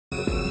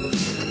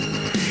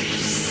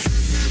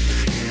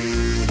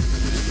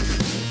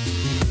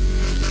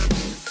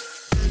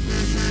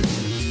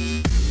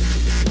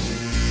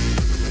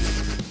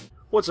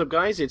What's up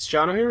guys, it's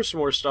Jono here, some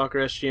more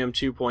S.T.A.L.K.E.R SGM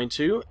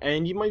 2.2,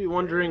 and you might be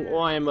wondering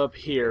why I'm up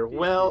here.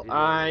 Well,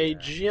 I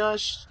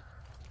just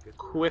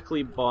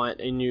quickly bought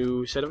a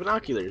new set of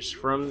binoculars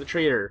from the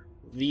trader,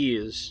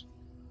 these,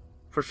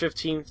 for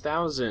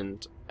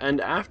 15,000, and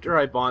after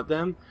I bought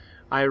them,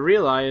 I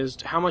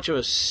realized how much of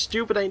a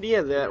stupid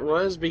idea that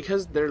was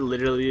because they're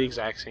literally the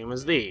exact same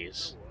as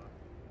these.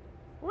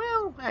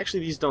 Well,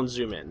 actually these don't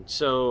zoom in,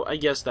 so I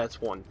guess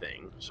that's one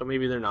thing. So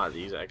maybe they're not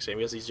the exact same,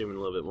 I guess they zoom in a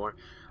little bit more.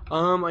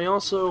 I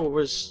also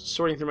was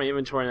sorting through my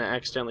inventory and I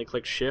accidentally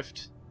clicked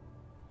shift.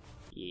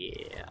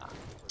 Yeah.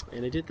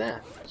 And I did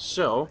that.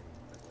 So,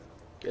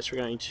 guess we're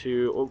going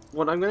to... Well,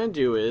 what I'm going to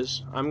do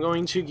is, I'm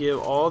going to give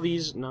all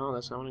these... No,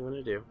 that's not what I'm going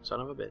to do. Son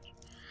of a bitch.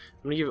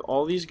 I'm going to give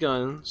all these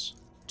guns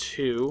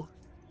to...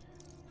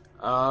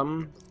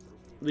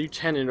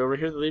 Lieutenant over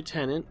here, the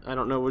Lieutenant. I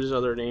don't know what his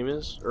other name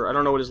is. Or, I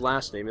don't know what his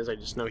last name is. I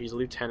just know he's a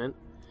Lieutenant.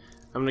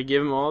 I'm going to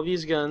give him all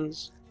these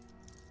guns.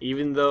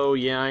 Even though,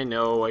 yeah, I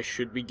know I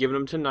should be giving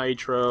them to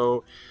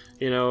Nitro,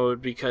 you know,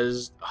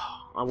 because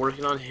I'm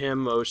working on him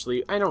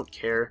mostly. I don't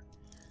care.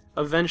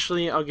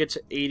 Eventually, I'll get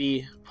to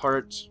 80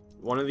 parts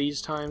one of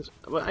these times,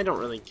 but I don't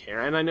really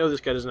care. And I know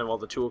this guy doesn't have all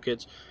the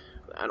toolkits.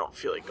 I don't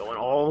feel like going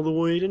all the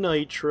way to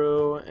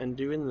Nitro and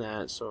doing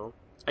that, so...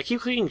 I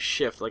keep clicking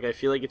shift, like I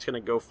feel like it's going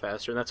to go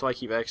faster, and that's why I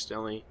keep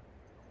accidentally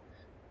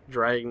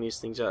dragging these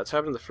things out. It's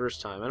happened the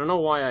first time. I don't know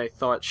why I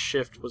thought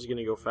shift was going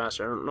to go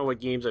faster. I don't know what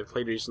games I've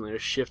played recently where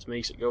shift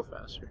makes it go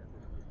faster.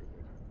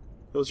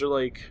 Those are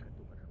like...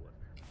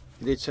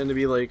 They tend to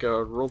be like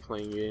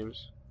role-playing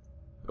games.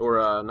 Or,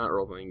 not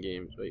role-playing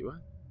games. Wait, what?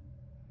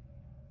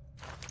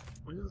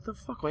 What the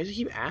fuck? Why does he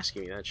keep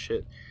asking me that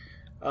shit?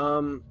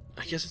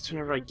 I guess it's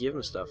whenever I give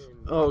him stuff.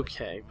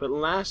 Okay, but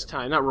last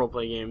time, not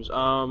role-play games,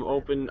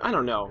 open, I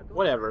don't know,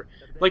 whatever.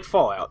 Like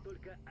Fallout.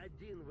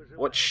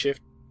 What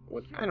shift?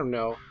 What? I don't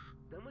know.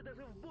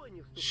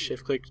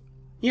 Shift click.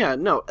 Yeah,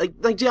 no,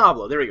 like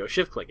Diablo. There we go.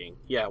 Shift clicking.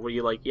 Yeah, where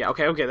you like? Yeah,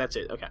 okay, that's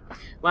it. Okay.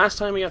 Last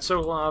time we got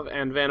Sokolov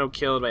and Vano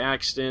killed by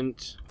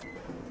accident,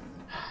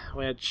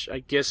 which I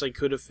guess I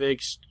could have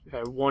fixed if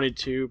I wanted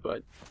to,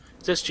 but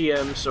it's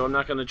SGM, so I'm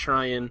not gonna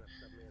try and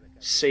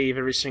save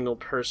every single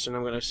person.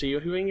 I'm gonna see who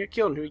can get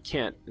killed and who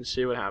can't, and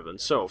see what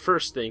happens. So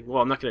first thing,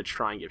 well, I'm not gonna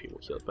try and get people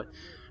killed, but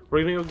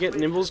we're gonna go get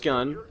Nimble's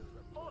gun.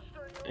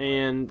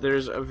 And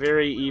there's a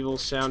very evil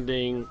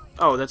sounding...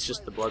 Oh, that's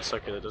just the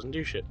bloodsucker that doesn't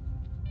do shit.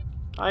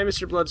 Hi,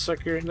 Mr.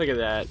 Bloodsucker. Look at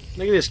that.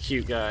 Look at this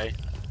cute guy.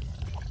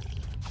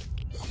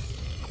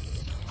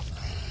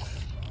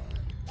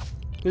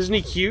 Isn't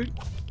he cute?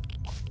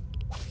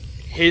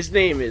 His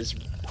name is...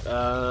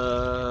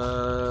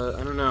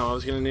 I don't know. I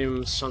was gonna name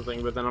him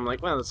something, but then I'm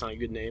like, well, that's not a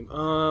good name.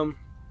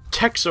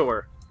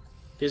 Texor.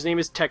 His name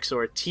is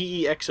Texor.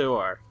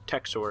 T-E-X-O-R.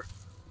 Texor.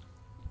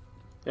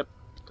 Yep.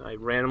 I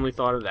randomly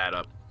thought of that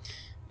up.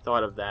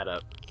 Thought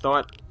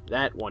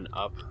that one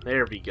up.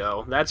 There we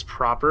go. That's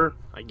proper,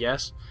 I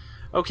guess.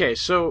 Okay,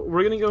 so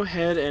we're gonna go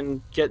ahead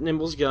and get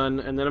Nimble's gun,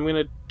 and then I'm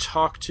gonna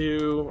talk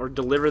to, or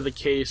deliver the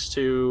case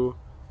to,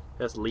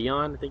 that's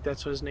Leon, I think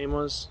that's what his name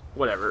was.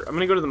 Whatever. I'm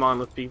gonna go to the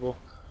Monolith people,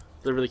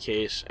 deliver the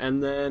case,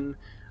 and then,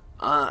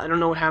 I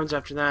don't know what happens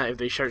after that, if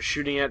they start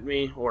shooting at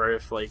me, or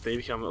if, like, they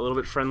become a little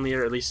bit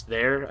friendlier, at least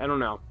there, I don't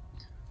know.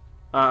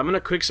 I'm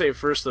gonna quick save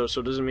first though,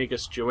 so it doesn't make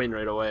us join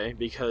right away,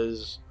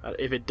 because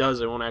if it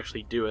does, I won't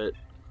actually do it.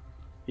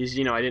 Because,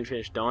 you know, I didn't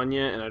finish Dawn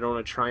yet, and I don't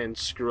want to try and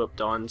screw up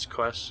Dawn's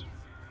quest.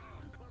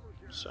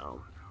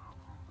 So,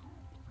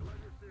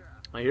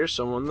 I hear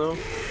someone though.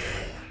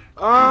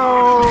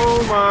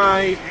 Oh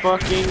my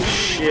fucking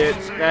shit!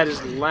 That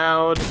is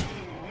loud.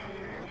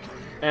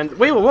 And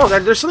wait, whoa,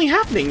 there's something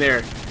happening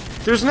there.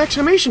 There's an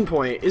exclamation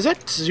point. Is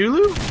that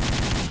Zulu?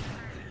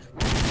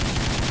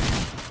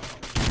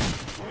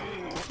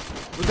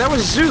 That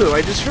was Zulu,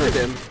 I just heard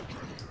him.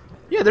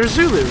 Yeah, there's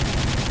Zulu.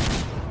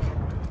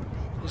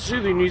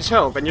 Zulu needs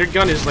help, and your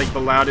gun is like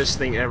the loudest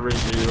thing ever,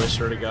 Zulu, I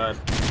swear to God.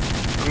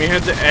 I mean, I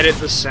had to edit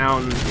the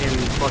sound in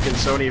fucking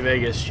Sony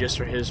Vegas just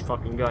for his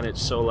fucking gun,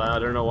 it's so loud, I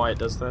don't know why it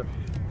does that.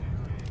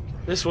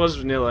 This was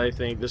vanilla, I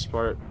think, this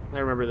part. I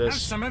remember this.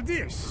 Have some of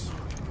this.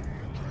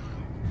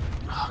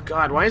 Oh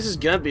God, why is this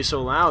gun be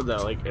so loud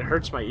though? Like, it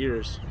hurts my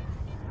ears.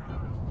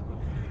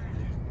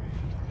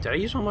 Did I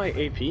use all my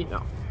AP?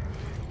 No.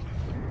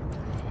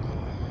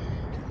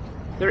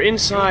 They're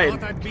inside. You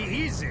thought that'd be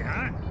easy,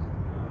 huh?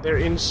 They're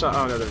inside.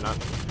 Oh no, they're not.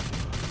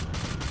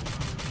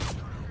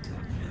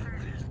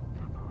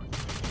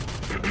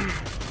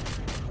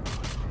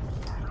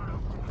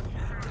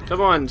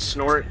 Come on,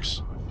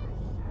 Snorks.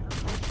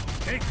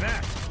 Take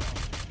that.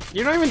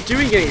 You're not even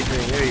doing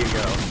anything. There you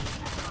go.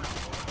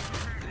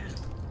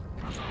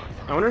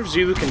 I wonder if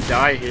Zulu can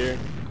die here.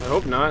 I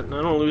hope not.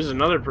 I don't lose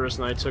another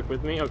person I took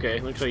with me. Okay,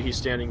 looks like he's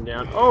standing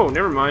down. Oh,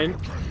 never mind.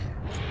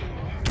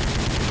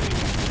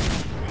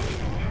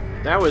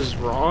 That was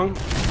wrong.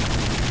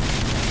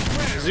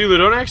 Zulu,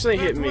 don't actually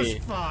hit me.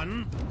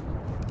 Fun.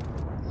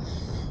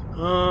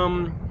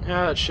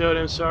 Yeah, that showed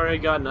him. Sorry, I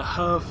got in a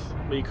huff.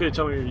 But you could have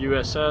told me your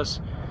USS.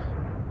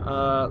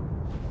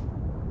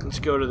 Let's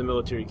go to the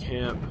military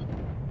camp.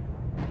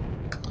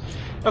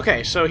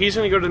 Okay, so he's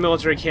gonna go to the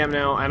military camp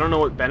now. I don't know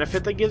what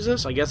benefit that gives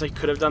us. I guess I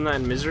could have done that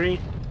in Misery.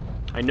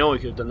 I know I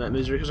could have done that in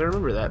Misery because I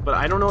remember that. But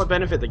I don't know what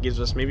benefit that gives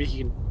us. Maybe he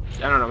can...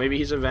 I don't know. Maybe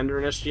he's a vendor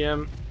in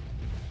SGM.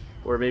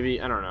 Or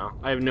maybe... I don't know.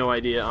 I have no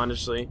idea,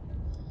 honestly.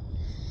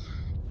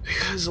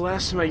 Because the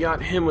last time I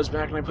got him was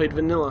back when I played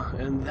Vanilla.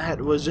 And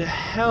that was a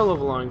hell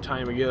of a long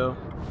time ago.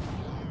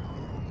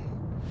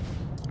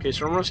 Okay,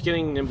 so we're almost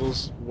getting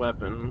Nimble's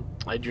weapon.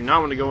 I do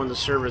not want to go in the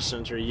service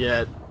center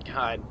yet.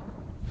 God.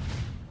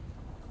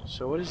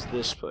 So what is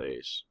this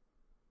place?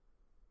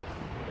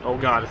 Oh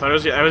god, I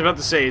was about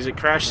to say, is it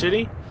Crash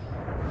City?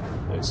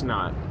 It's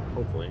not,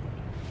 hopefully.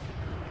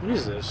 What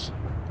is this?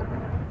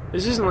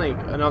 This isn't like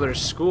another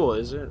school,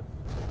 is it?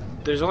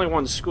 There's only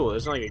one school.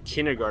 It's not like a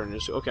kindergarten.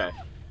 Okay.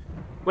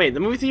 Wait, the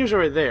movie theater's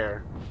over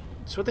there.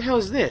 So what the hell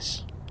is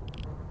this?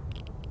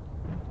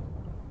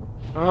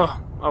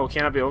 Oh,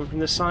 can't it be open from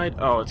this side?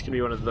 Oh, it's gonna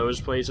be one of those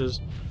places.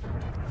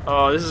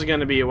 Oh, this is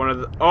gonna be one of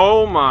the...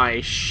 Oh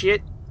my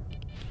shit!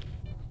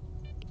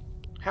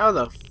 How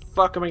the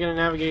fuck am I gonna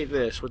navigate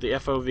this with the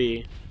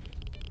FOV?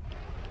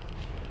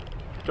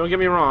 Don't get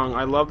me wrong,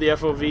 I love the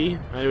FOV.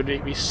 I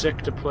would be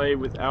sick to play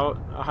without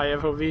a high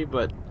FOV,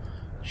 but...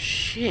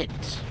 Shit!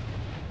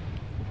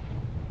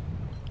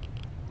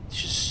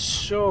 It's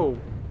just so...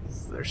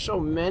 There's so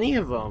many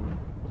of them.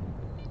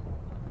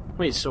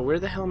 Wait, so where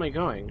the hell am I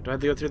going? Do I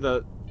have to go through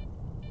the...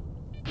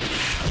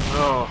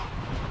 Oh.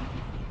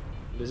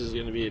 This is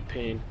gonna be a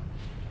pain.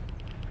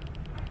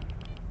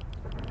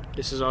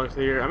 This is all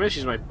clear. I'm gonna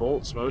use my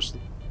bolts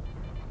mostly.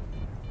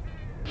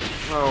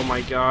 Oh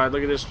my god,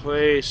 look at this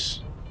place.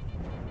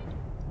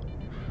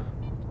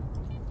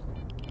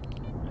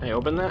 Can I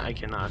open that? I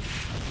cannot.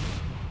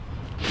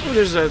 Oh,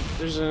 there's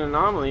an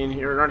anomaly in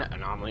here. Not an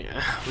anomaly.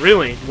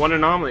 Really? One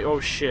anomaly. Oh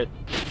shit.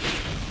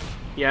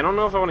 Yeah, I don't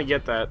know if I want to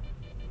get that.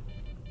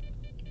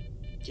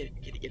 Get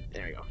it.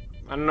 There we go.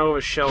 I don't know if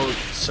a shell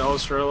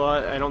sells for a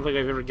lot. I don't think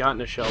I've ever gotten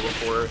a shell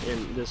before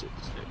in this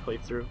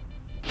playthrough.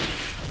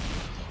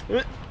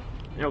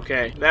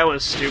 Okay, that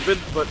was stupid,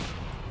 but...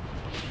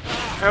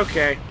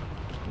 Okay.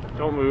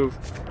 Don't move.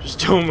 Just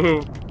don't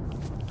move.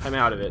 I'm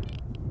out of it.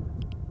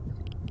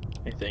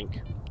 I think.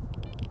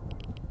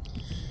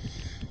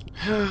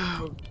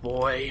 Oh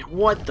boy.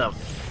 What the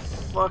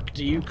fuck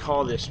do you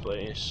call this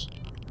place?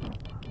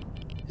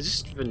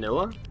 Is this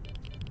vanilla?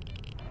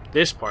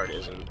 This part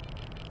isn't.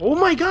 Oh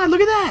my god,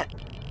 look at that!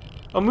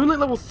 A Moonlight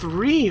level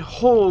 3!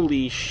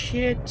 Holy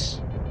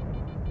shit!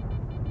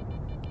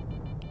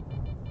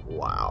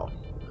 Wow.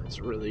 That's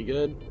really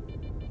good.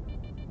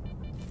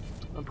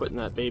 I'm putting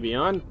that baby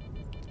on.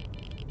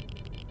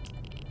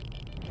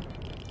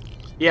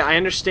 Yeah, I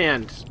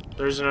understand.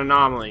 There's an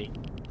anomaly.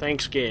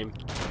 Thanks, game.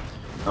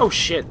 Oh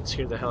shit, that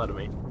scared the hell out of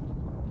me.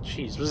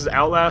 Jeez, was this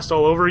Outlast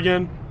all over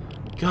again?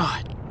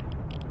 God.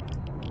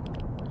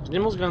 Is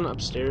Nimble's gun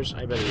upstairs?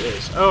 I bet it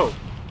is. Oh!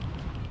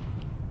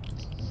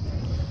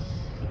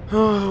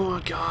 Oh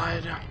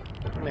god.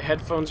 My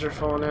headphones are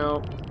falling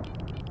out.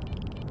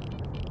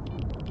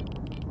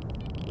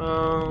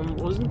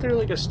 Wasn't there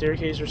like a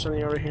staircase or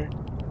something over here?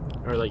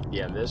 Or like,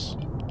 yeah, this?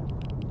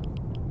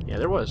 Yeah,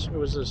 there was. What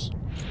was this?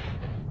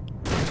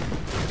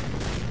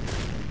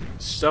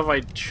 Stuff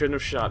I shouldn't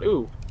have shot.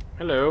 Ooh,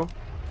 hello.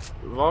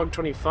 Vog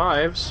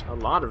 25s, a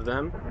lot of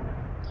them.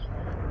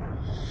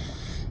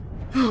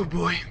 Oh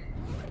boy.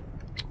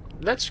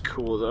 That's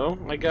cool though.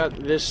 I got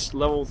this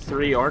level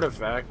 3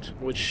 artifact,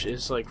 which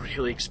is like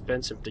really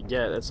expensive to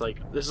get. It's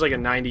like, this is like a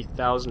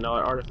 $90,000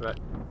 artifact.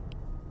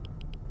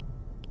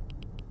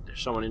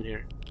 There's someone in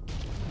here.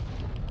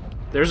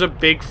 There's a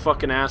big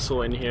fucking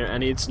asshole in here,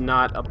 and it's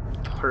not a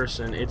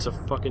person, it's a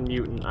fucking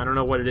mutant. I don't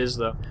know what it is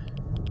though.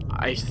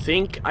 I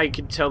think I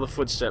could tell the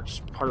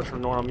footsteps apart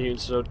from normal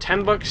mutants. So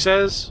 $10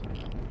 says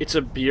it's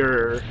a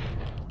beer.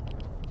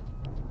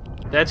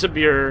 That's a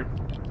beer.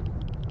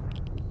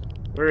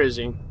 Where is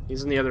he?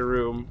 He's in the other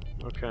room.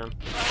 Okay.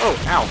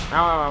 Oh, ow.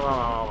 Ow, ow, ow,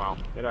 ow, ow, ow.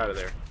 Get out of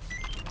there.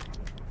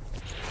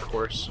 Of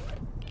course.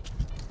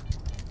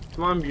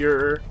 Come on,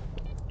 beer.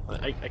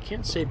 I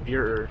can't say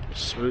beer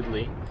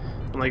smoothly.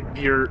 I'm like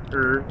beer.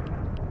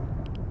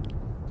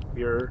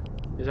 Beer.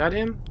 Is that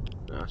him?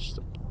 No, it's just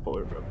a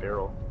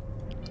barrel.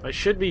 I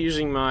should be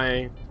using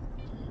my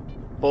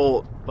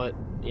bolt, but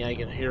yeah, I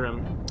can hear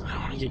him. I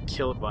don't want to get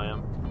killed by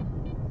him.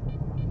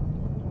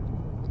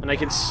 And I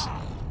can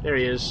there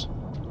he is.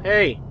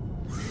 Hey!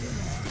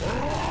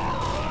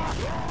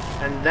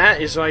 And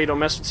that is why you don't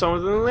mess with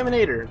someone with an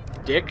eliminator,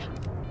 dick.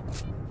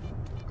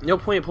 No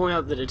point in pulling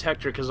out the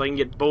detector because I can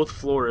get both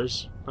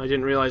floors. I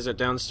didn't realize that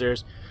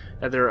downstairs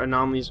that there are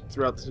anomalies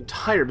throughout this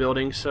entire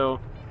building,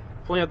 so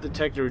pulling out the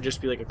detector would just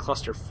be like a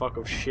clusterfuck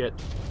of shit.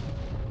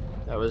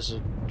 That was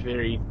a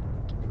very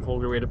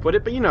vulgar way to put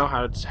it, but you know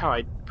how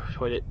I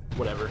put it.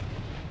 Whatever.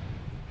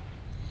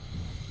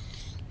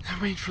 I'm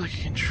waiting for like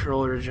a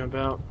controller to jump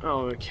out.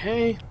 Oh,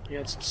 okay. We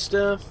got some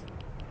stuff.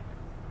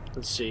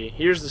 Let's see.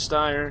 Here's the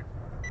S.T.A.L.K.E.R.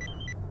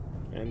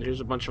 And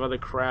here's a bunch of other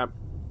crap.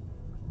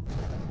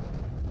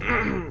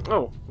 Oh,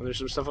 well, there's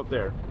some stuff up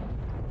there.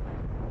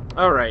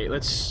 Alright,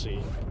 let's see.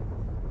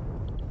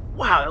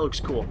 Wow, that looks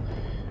cool.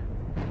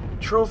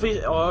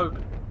 Trophy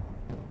AUG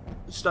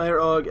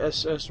Steyr AUG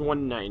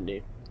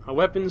SS-190. A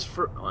weapon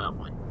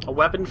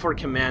for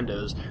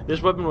commandos.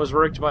 This weapon was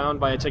worked on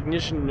by a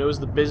technician who knows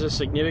the business,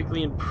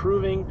 significantly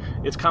improving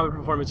its combat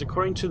performance.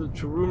 According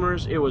to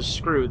rumors, it was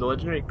Screw, the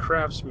legendary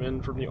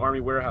craftsman from the army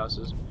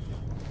warehouses.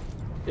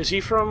 Is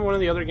he from one of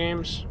the other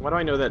games? Why do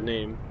I know that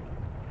name?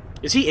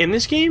 Is he in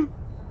this game?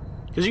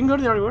 Because you can go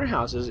to the army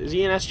warehouses. Is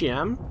he in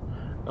SGM?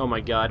 Oh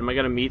my god, am I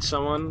going to meet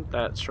someone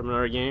that's from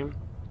another game?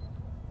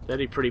 That'd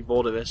be pretty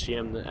bold of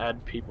SGM to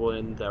add people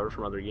in that were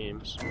from other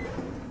games.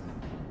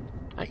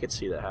 I could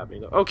see that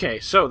happening, though. Okay,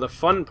 so the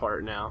fun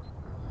part now.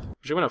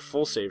 I'm going to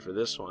full save for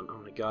this one.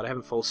 Oh my god, I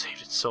haven't full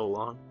saved in so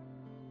long.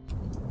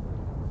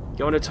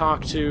 Going to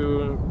talk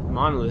to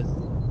Monolith.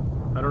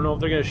 I don't know if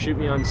they're going to shoot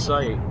me on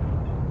sight.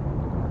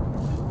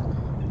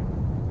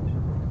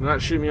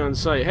 Not shoot me on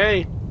sight.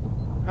 Hey!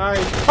 Hi!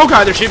 Oh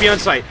god, they're shooting me on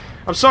sight!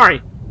 I'm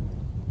sorry!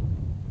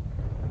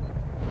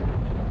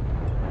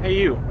 Hey,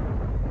 you.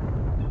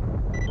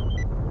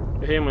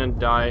 Hey, I'm gonna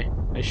die.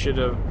 I should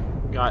have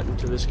gotten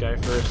to this guy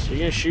first. Are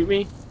you gonna shoot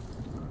me?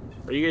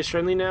 Are you guys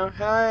friendly now?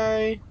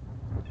 Hi!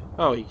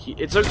 Oh,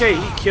 it's okay,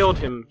 he killed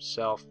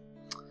himself.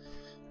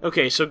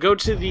 Okay, so go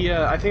to the,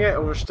 I think I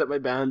overstepped my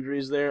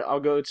boundaries there.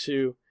 I'll go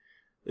to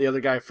the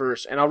other guy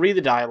first, and I'll read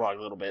the dialogue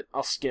a little bit.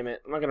 I'll skim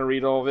it. I'm not gonna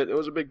read all of it. It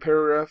was a big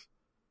paragraph.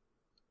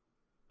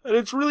 And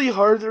it's really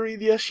hard to read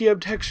the SGM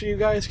text for you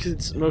guys, because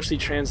it's mostly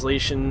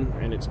translation,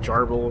 and it's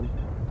garbled,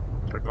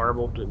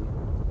 and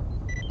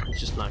it's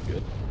just not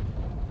good.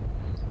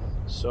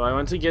 So I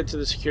want to get to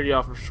the security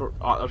officer,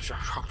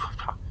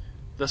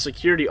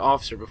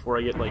 before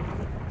I get, like,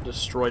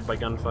 destroyed by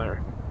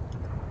gunfire.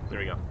 There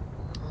we go.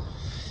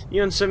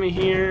 Ewan sent me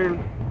here.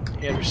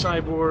 You have your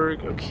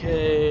cyborg.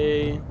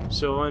 Okay.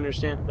 So I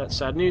understand that's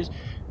sad news.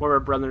 More of our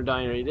brethren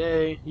dying every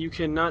day. You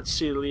cannot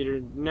see the leader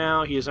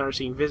now. He is not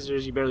receiving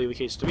visitors. You better leave the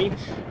case to me.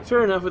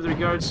 Fair enough with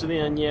regards to the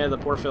end. Yeah, the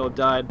poor fellow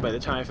died. By the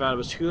time I found it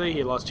was too late. He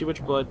had lost too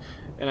much blood,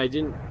 and he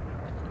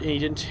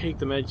didn't take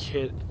the med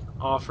kit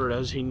offered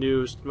as he knew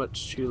it was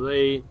much too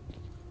late.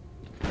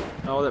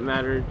 All that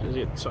mattered is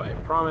it. So I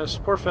promise.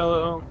 Poor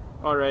fellow.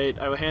 All right,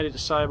 I will hand it to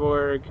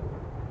Cyborg.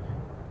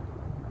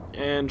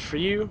 And for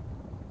you,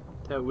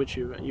 that which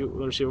you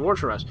will receive a reward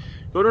from us.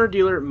 Go to our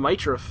dealer,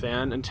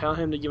 Mitrofan, and tell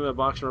him to give him a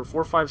box number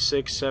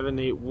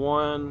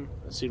 456781.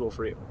 That's suitable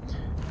for you.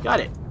 Got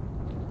it.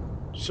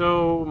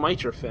 So,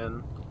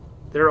 Mitrofan,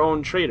 their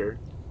own trader.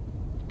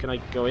 Can I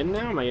go in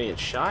now? Am I gonna get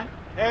shot?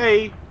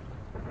 Hey!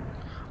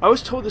 I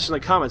was told this in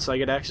the comments so I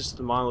get access to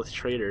the Monolith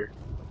trader.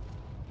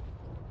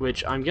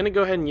 Which I'm gonna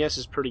go ahead and guess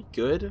is pretty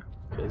good,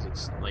 because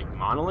it's like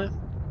Monolith.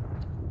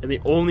 And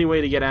the only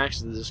way to get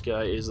access to this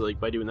guy is like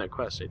by doing that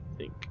quest, I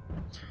think.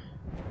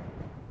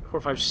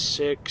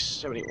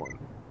 45671.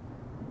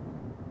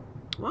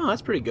 Well,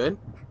 that's pretty good.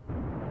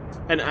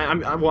 And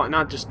I want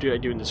not just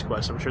doing this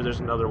quest. I'm sure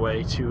there's another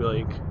way to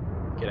like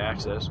get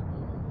access.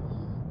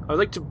 I would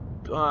like to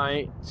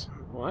buy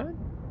what?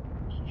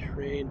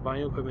 Trade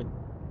buying equipment.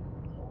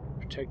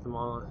 Protect the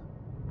Monolith.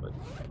 But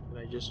can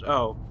I just?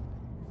 Oh,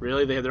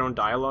 really? They have their own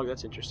dialogue.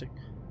 That's interesting.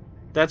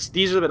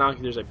 These are the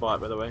binoculars I bought,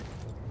 by the way.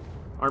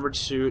 Armored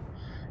suit.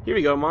 Here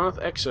we go. Monolith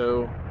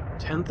Exo.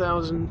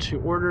 10,000 to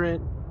order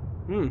it.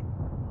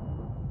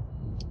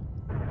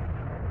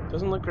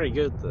 Doesn't look very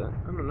good though.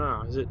 I don't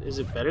know. Is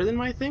it better than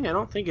my thing? I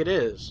don't think it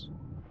is.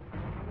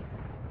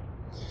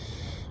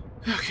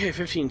 Okay,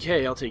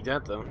 15K. I'll take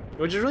that though.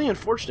 Which is really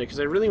unfortunate because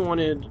I really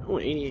wanted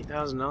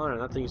 $88,000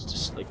 and that thing's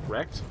just like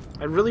wrecked.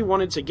 I really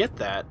wanted to get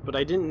that, but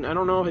I didn't. I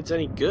don't know if it's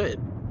any good.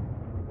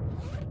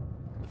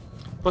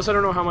 Plus, I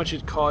don't know how much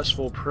it costs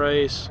full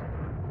price.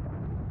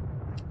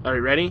 All right,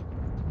 ready?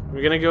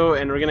 We're gonna go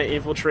and we're gonna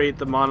infiltrate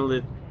the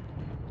Monolith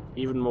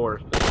even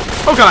more.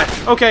 Oh god!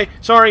 Okay,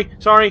 sorry.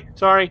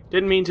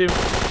 Didn't mean to.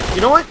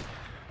 You know what?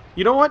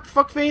 You know what,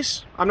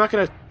 fuckface? I'm not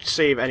gonna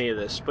save any of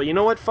this, but you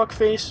know what,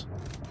 fuckface?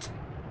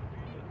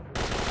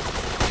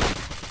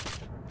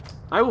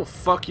 I will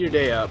fuck your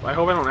day up. I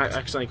hope I don't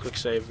accidentally quick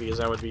save because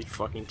that would be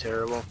fucking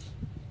terrible.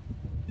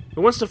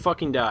 Who wants to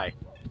fucking die?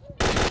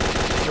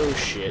 Oh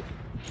shit.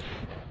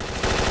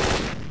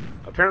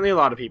 Apparently a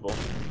lot of people.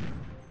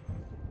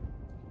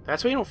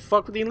 That's why you don't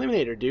fuck with the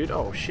Eliminator, dude.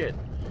 Oh shit.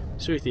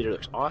 Sui Theater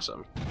looks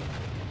awesome.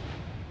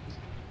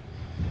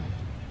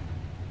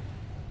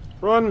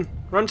 Run!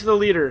 Run to the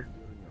leader!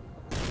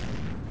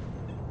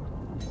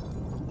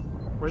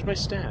 Where's my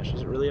stash?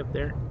 Is it really up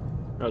there?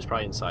 No, it's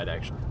probably inside,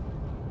 actually.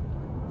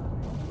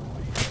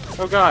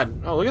 Oh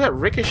god. Oh, look at that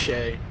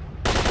ricochet.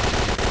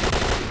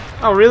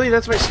 Oh, really?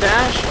 That's my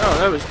stash? Oh,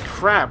 that was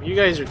crap. You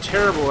guys are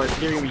terrible at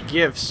giving me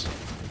gifts.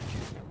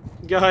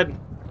 God.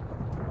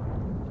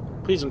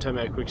 Please don't tell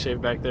me I quick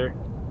save back there.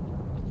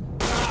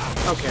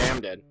 Okay, I'm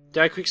dead.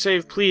 Did I quick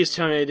save? Please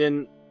tell me I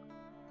didn't.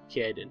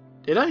 Okay, I didn't.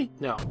 Did I?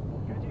 No.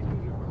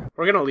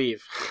 We're gonna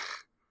leave.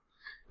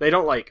 They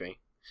don't like me.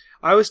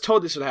 I was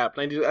told this would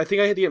happen. I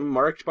think I had to get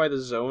marked by the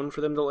zone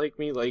for them to like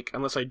me, like,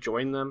 unless I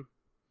join them.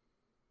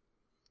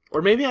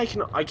 Or maybe I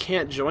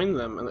can't join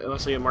them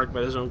unless I get marked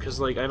by the zone,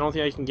 because like I don't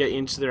think I can get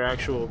into their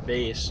actual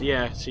base.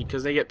 Yeah, see,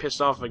 because they get pissed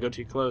off if I go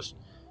too close.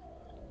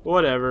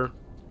 Whatever.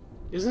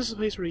 Isn't this a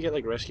place where you get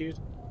like rescued?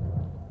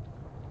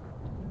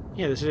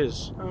 Yeah, this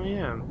is. Oh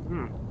yeah.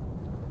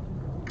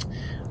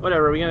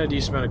 Whatever. We got a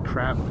decent amount of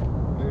crap,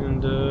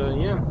 and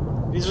yeah.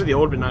 These are the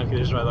old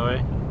binoculars, by the way.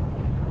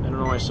 I don't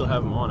know why I still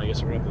have them on. I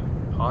guess we're gonna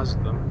have to pause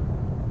them.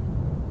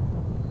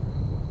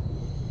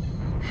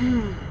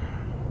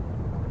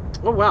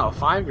 Oh wow,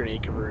 5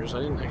 grenade converters. I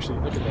didn't actually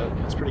look at that.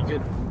 That's pretty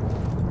good.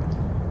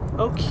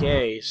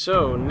 Okay,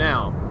 so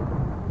now,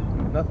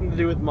 nothing to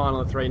do with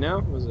Monolith right now.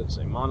 What does it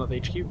say?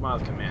 Monolith HQ?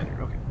 Monolith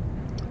Commander. Okay.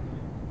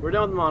 We're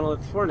done with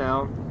Monolith for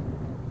now.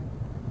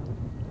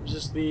 Does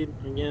this lead,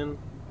 again,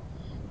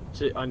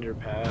 to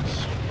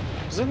underpass?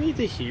 Does that lead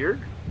to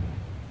here?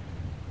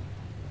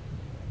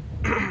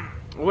 I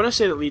want to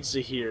say that leads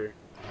to here.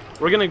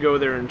 We're going to go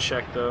there and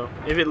check, though.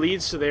 If it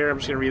leads to there, I'm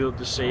just going to reload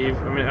the save.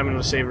 I'm going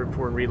to save,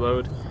 report, and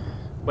reload.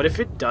 But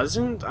if it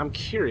doesn't, I'm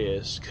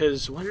curious,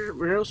 because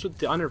where else would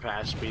the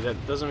underpass be? That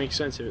doesn't make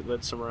sense if it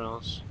led somewhere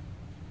else.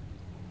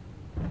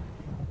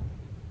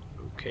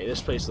 Okay,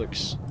 this place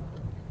looks...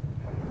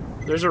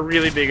 There's a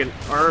really big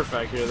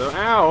artifact here, though.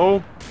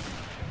 Ow!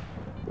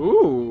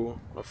 Ooh,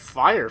 a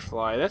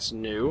firefly. That's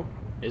new.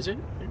 Is it?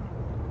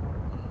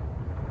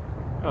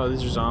 Oh,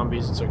 these are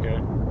zombies. It's okay.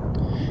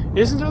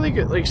 Isn't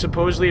there like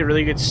supposedly a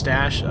really good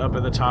stash up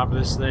at the top of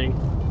this thing?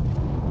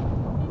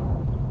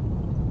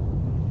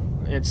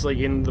 It's like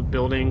in the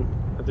building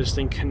that this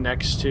thing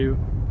connects to.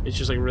 It's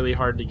just like really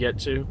hard to get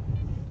to.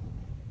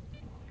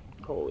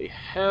 Holy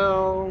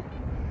hell.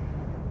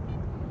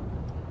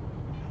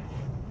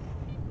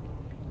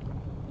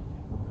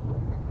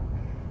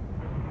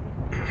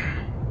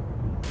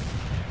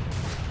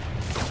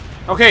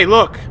 Okay,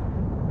 look!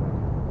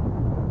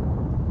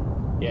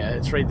 Yeah,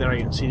 it's right there. I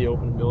can see the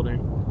open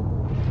building.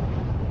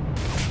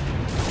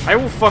 I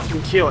will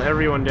fucking kill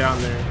everyone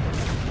down there.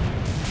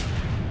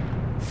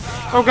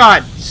 Oh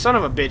god! Son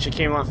of a bitch, it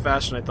came on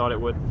faster than I thought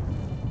it would.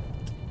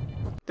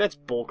 That's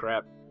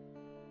bullcrap.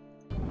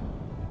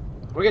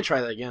 We're gonna try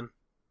that again.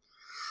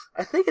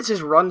 I think it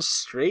says run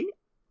straight?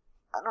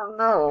 I don't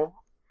know.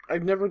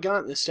 I've never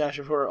gotten this stash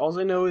before. All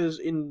I know is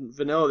in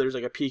vanilla there's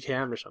like a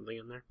PCAM or something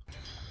in there.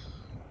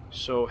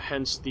 So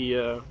hence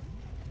the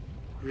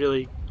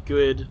really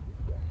good...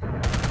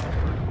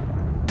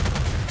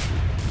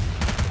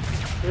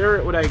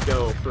 Where would I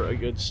go for a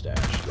good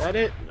stash? Is that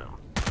it? No.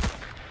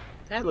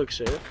 That looks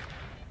it.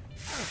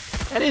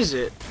 That is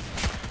it.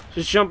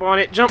 Just jump on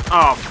it. Jump.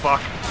 Oh,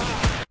 fuck.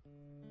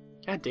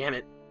 God damn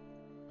it.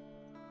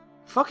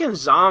 Fucking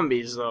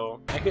zombies,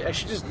 though. I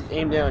should just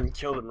aim down and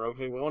kill them real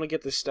quick. I want to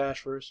get this stash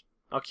first.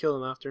 I'll kill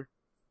them after.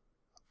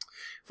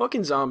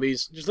 Fucking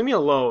zombies. Just leave me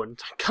alone.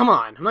 Come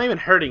on. I'm not even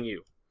hurting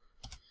you.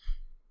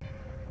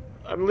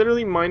 I'm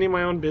literally minding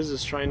my own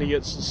business trying to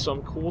get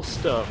some cool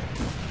stuff.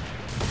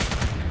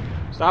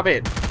 Stop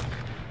it.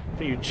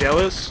 Are you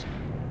jealous?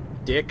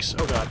 Dicks.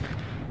 Oh god.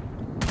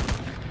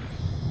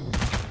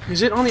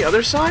 Is it on the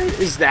other side?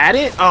 Is that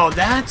it? Oh,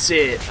 that's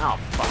it. Oh,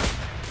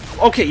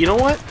 fuck. Okay, you know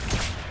what?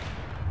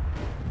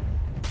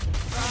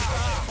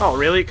 Oh,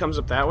 really? It comes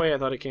up that way? I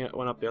thought it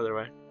went up the other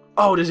way.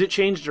 Oh, does it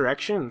change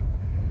direction?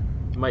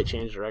 It might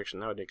change direction.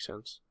 That would make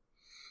sense.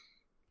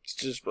 It's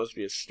just supposed to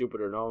be a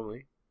stupid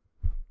anomaly.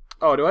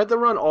 Oh, do I have to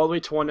run all the way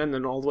to one end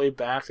and then all the way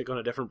back to go on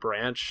a different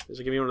branch? Is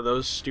it going to be one of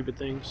those stupid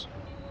things?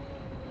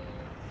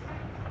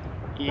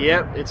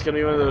 Yep, it's going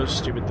to be one of those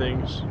stupid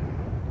things.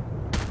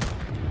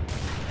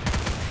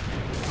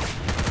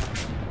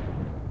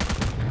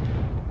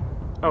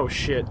 Oh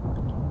shit.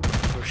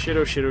 Oh shit,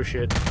 oh shit, oh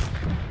shit.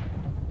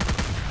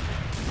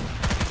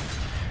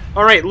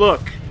 Alright,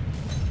 look.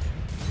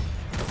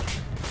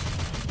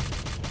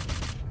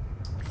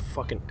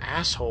 Fucking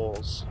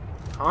assholes.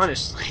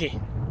 Honestly.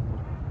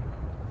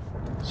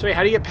 So wait,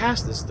 how do you get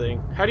past this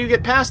thing? How do you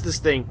get past this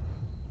thing?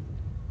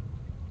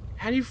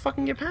 How do you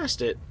fucking get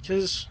past it?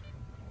 Because...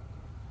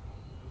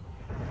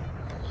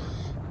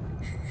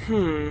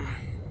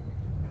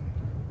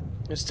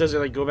 This does it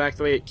like go back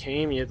the way it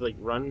came? You have to like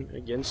run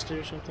against it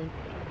or something?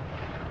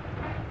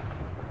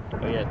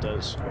 Oh yeah, it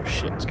does. Oh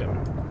shit, it's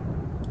coming.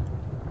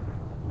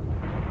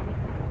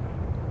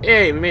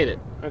 Hey, we made it.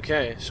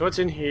 Okay, so what's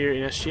in here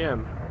in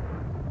SGM?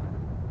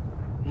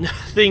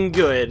 Nothing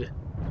good.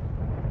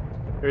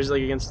 There's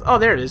like against... Oh,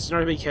 there it is. An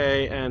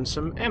RBK and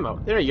some ammo.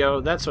 There you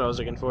go. That's what I was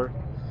looking for.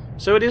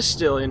 So it is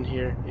still in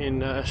here in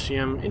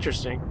SGM.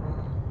 Interesting.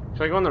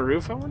 Can I go on the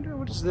roof? I wonder,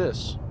 what is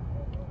this?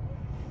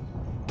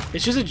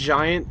 It's just a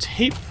giant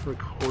tape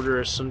recorder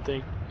or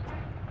something.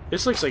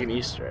 This looks like an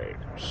Easter egg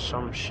or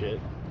some shit.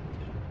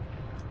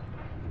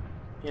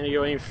 Can I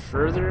go any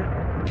further?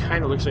 It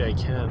kind of looks like I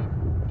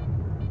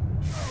can.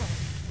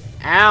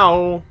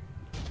 Ow!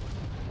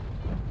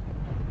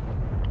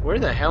 Where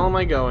the hell am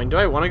I going? Do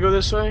I want to go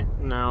this way?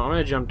 No, I'm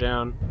gonna jump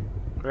down.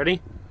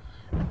 Ready?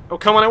 Oh,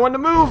 come on, I wanted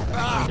to move!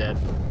 I'm dead.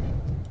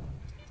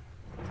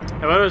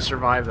 If I would have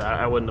survived that,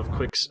 I wouldn't have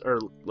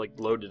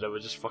loaded. I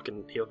would just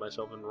fucking healed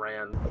myself and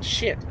ran. But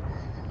shit.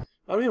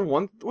 I don't even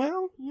want...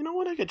 Well, you know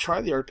what? I could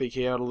try the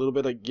RPK out a little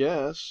bit, I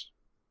guess.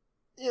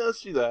 Yeah, let's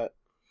do that.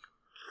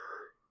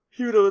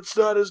 Even though it's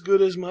not as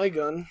good as my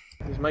gun.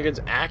 Because my gun's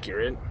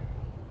accurate.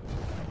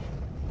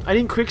 I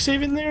didn't quick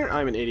save in there?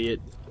 I'm an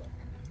idiot.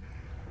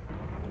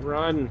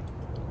 Run.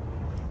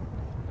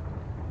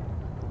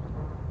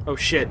 Oh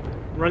shit.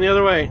 Run the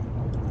other way.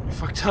 I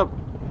fucked up.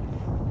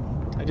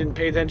 I didn't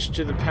pay attention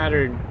to the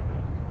pattern.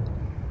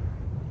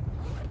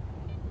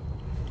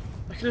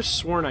 I could have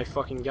sworn I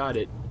fucking got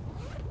it.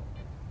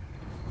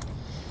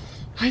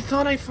 I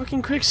thought I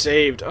fucking quick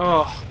saved.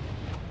 Oh.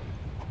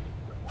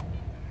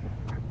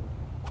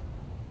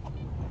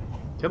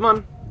 Come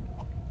on.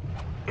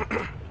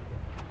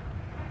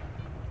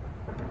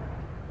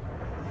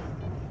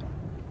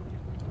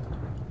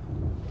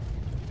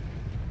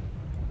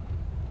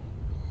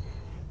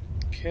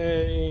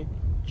 Okay.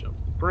 Jump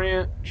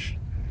branch.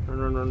 Run,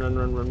 run, run, run,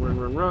 run, run, run,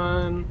 run,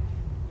 run.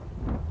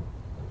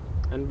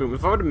 And boom.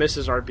 If I would have missed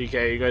this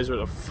RPK, you guys would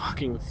have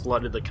fucking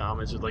flooded the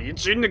comments with like,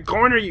 it's in the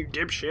corner, you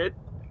dipshit.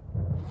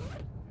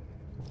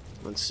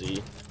 Let's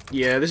see.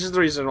 Yeah, this is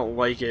the reason I don't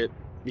like it.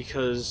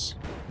 Because,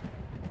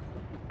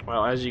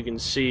 well, as you can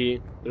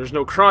see, there's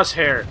no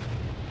crosshair.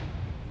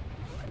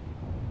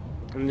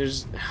 And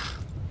there's...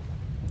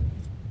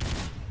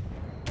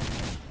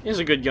 It's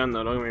a good gun,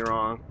 though, don't get me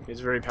wrong.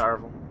 It's very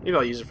powerful. Maybe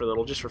I'll use it for a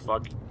little, just for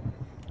fuck.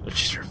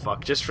 Just for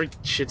fuck. Just for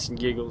shits and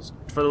giggles.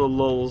 For the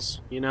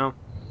lulz, you know?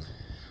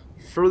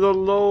 For the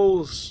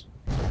lulz.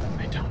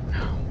 I don't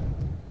know.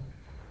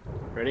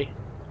 Ready?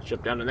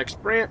 Jump down to the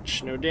next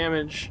branch. No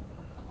damage.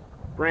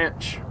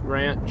 Branch.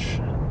 Branch.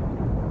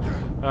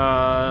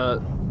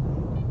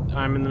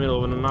 I'm in the middle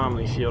of an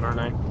anomaly field,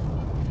 aren't I?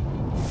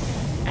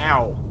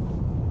 Ow.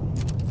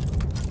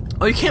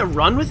 Oh, you can't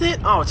run with it?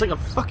 Oh, it's like a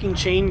fucking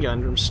chain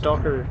gun from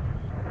S.T.A.L.K.E.R.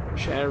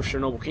 Shadow of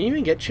Chernobyl. Can you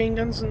even get chain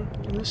guns in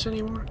this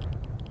anymore?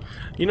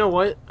 You know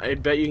what? I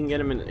bet you can get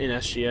them in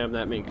SGM.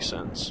 That makes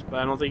sense. But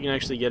I don't think you can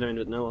actually get them in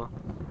vanilla.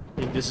 I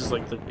think this is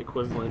like the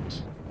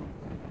equivalent.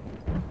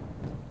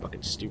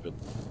 Fucking stupid.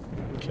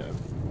 Okay.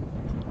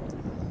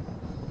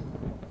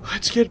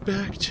 Let's get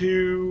back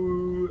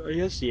to... I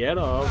guess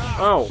Yanov.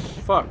 Oh,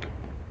 fuck.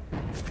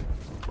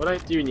 What did I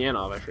have to do in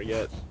Yanov? I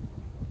forget.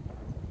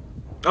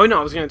 Oh no,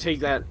 I was gonna take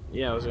that.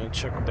 Yeah, I was gonna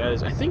check what that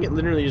is. I think it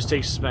literally just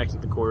takes us back to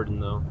the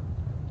cordon, though.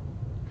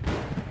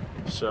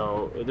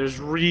 So there's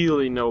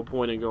really no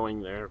point in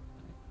going there,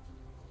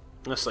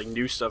 unless like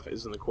new stuff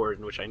is in the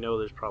cordon, which I know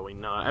there's probably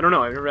not. I don't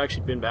know. I've never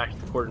actually been back to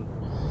the cordon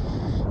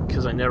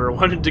because I never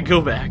wanted to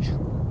go back.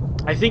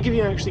 I think if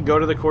you actually go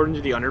to the cordon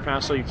to the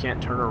underpass, though, you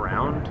can't turn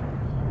around.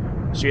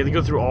 So you have to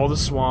go through all the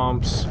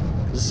swamps,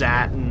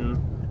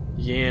 Zatin,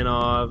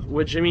 Yanov,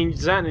 which, I mean,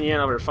 Zatin and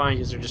Yanov are fine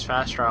because they're just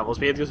fast travels,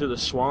 but you have to go through the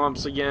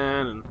swamps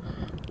again, and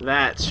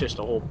that's just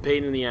a whole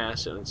pain in the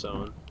ass in its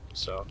own,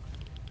 so.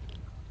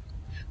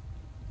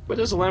 But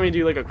it does allow me to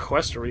do, like, a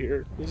quest over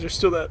here. Is there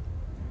still that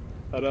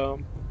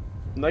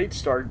Night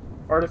Star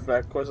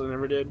artifact quest I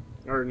never did?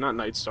 Or, not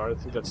Night Star, I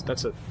think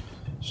that's a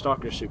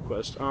Stalker Suit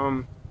quest.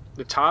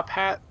 The Top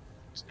Hat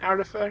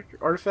artifact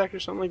or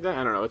something like that?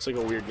 I don't know, it's like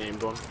a weird name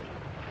going.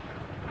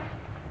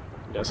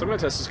 Yeah, so I'm gonna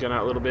test this gun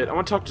out a little bit. I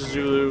want to talk to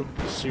Zulu,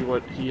 see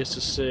what he has to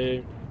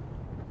say.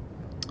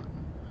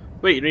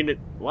 Wait, you need it?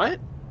 What?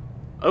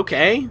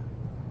 Okay.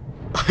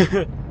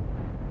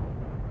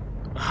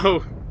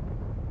 Oh.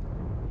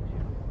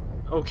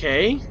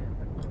 Okay.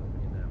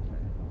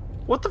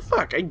 What the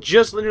fuck? I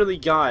just literally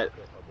got...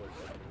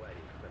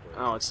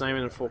 Oh, it's not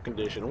even in full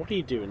condition. What are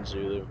you doing,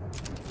 Zulu?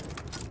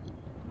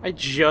 I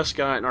just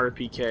got an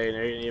RPK, and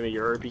are you gonna give me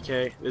your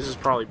RPK? This is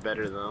probably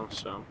better, though,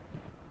 so...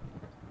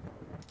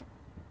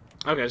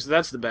 Okay, so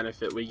that's the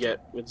benefit we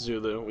get with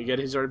Zulu. We get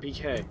his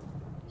RPK.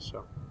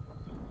 So,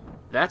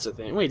 that's a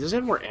thing. Wait, does it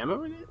have more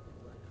ammo in it?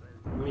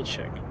 Let me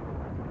check.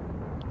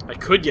 I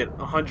could get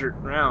 100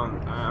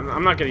 rounds.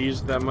 I'm not going to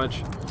use it that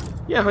much.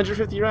 Yeah,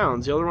 150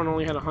 rounds. The other one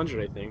only had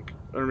 100, I think.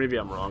 Or maybe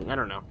I'm wrong. I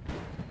don't know.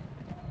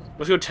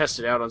 Let's go test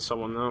it out on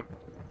someone, though.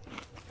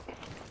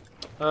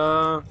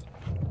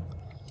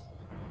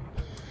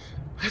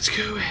 Let's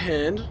go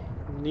ahead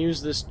and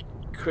use this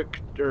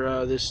quick,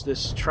 or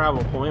this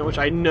travel point, which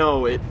I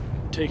know it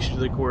takes you to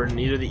the cordon,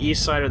 either the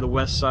east side or the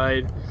west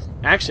side.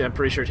 Actually, I'm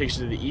pretty sure it takes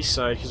you to the east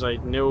side because I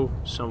know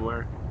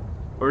somewhere.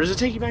 Or does it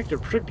take you back to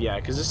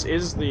Pripyat? Because this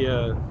is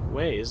the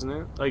way, isn't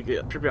it? Like the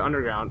Pripyat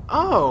Underground.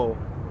 Oh!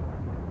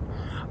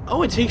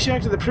 Oh, it takes you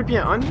back to the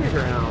Pripyat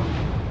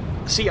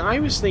Underground. See, I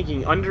was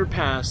thinking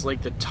underpass,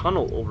 like the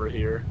tunnel over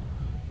here.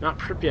 Not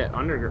Pripyat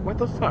Underground. What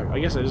the fuck? I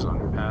guess it is an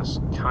underpass.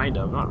 Kind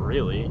of. Not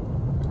really.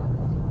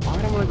 Why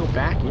would I want to go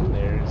back in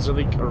there? Is there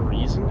like a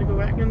reason to go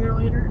back in there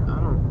later? I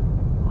don't know.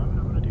 Why would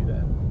I want to do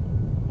that?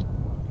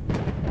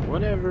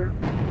 Whatever.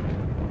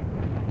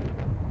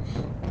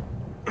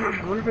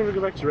 I wonder if I would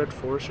go back to Red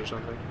Forest or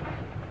something.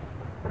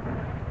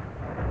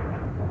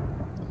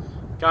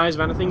 Guys,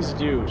 amount of things to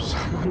do.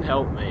 Someone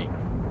help me.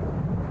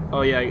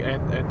 Oh yeah, I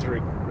had to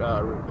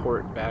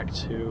report back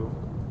to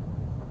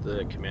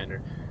the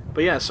commander.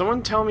 But yeah,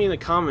 someone tell me in the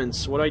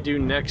comments what I do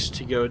next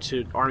to go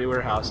to army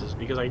warehouses,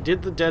 because I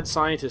did the dead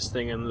scientist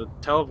thing and the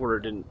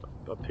teleporter didn't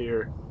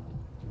appear.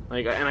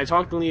 Like, and I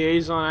talked to the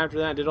liaison after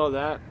that, did all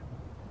that.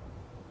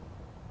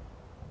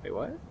 Wait,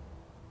 what?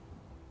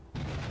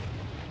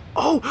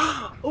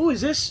 Oh! Oh,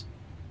 is this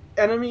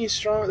enemy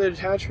strong, the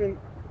detachment?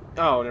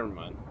 Oh, never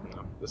mind.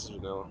 No, this is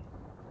vanilla.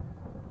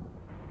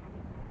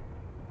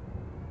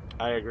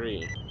 I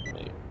agree.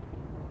 Wait.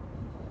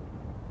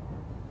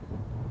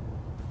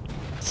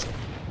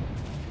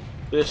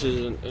 This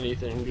isn't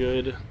anything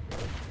good.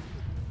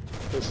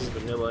 This is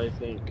vanilla, I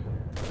think.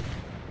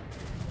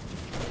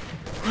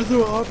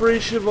 Although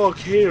Operation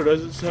Volcano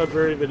doesn't sound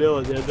very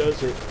vanilla then,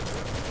 does it?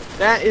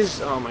 That is...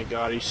 Oh my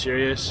god, are you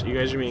serious? You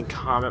guys are being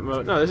combat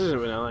mode? No, this isn't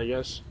vanilla, I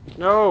guess.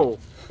 No!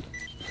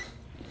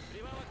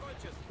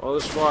 Oh,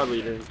 the squad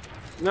leader.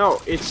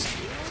 No, it's...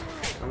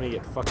 I'm gonna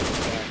get fucking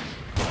attacked.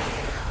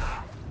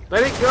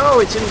 Let it go!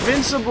 It's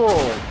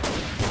invincible!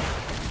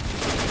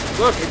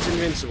 Look, it's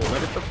invincible.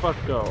 Let it the fuck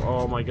go.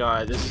 Oh my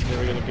god, this is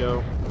never gonna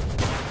go.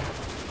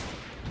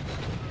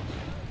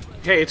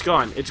 Okay, it's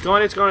gone. It's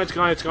gone, it's gone, it's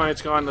gone, it's gone,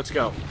 it's gone. Let's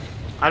go.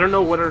 I don't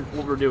know what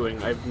we're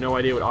doing. I have no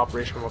idea what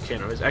Operation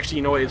Volcano is. Actually,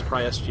 you know what? It's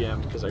probably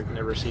SGM, because I've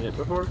never seen it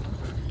before.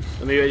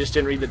 And maybe I just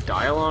didn't read the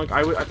dialogue.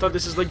 I thought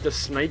this is like the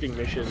sniping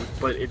mission,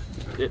 but it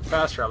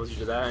fast travels you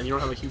to that, and you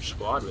don't have a huge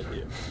squad with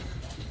you.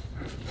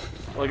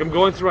 Like, I'm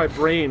going through my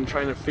brain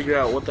trying to figure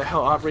out what the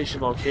hell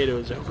Operation Volcano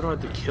is. I hope I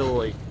don't have to kill,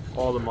 like,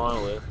 all the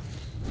Monolith.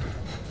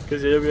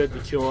 Because then we have to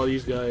kill all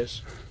these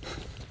guys.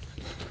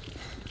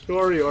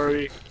 Sorry,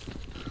 Ari.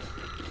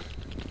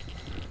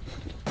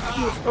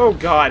 Oh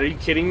god, are you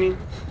kidding me?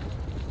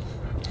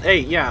 Hey,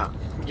 yeah,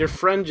 your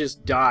friend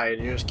just died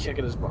and you're just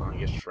kicking his ball.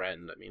 Your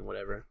friend, I mean,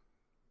 whatever.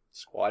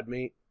 Squad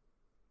mate.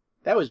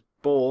 That was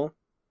bull.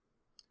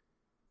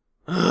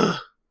 Ugh.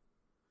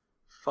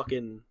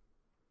 Fucking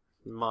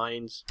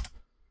mines.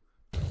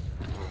 I'm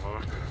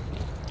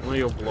gonna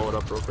go blow it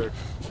up real quick.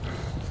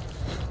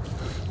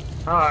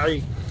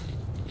 Hi.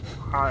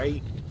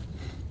 Hi.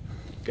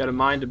 Got a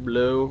mine to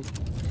blow.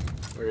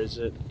 Where is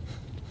it?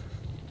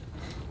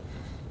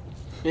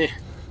 Meh.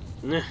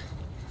 Meh.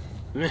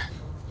 Meh.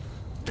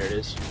 There it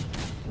is.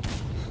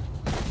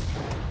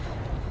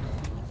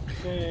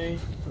 Okay,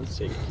 let's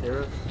take care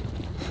of.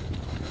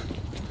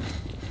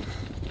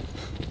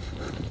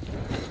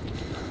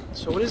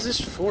 So what is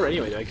this for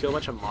anyway? Do I kill a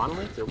bunch of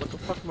Monolith, or what the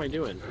fuck am I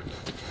doing?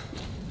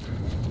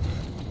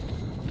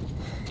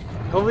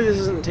 Hopefully this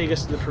doesn't take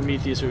us to the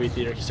Prometheus movie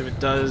theater, because if it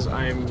does,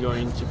 I'm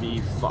going to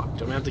be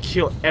fucked. I'm gonna have to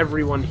kill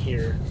everyone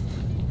here.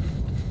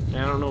 And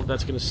I don't know if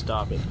that's gonna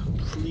stop it.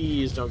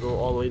 Please don't go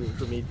all the way to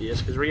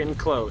Prometheus, because we're getting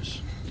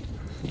close.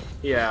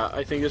 Yeah,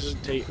 I think this is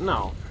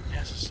no, it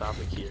has to stop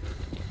it here.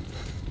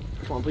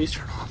 Come on, please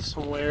turn off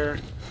somewhere.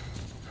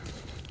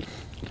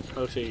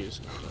 Oh,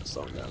 please. No, that's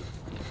slowing down.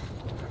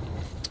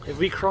 If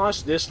we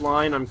cross this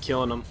line, I'm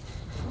killing them.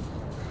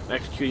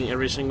 Executing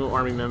every single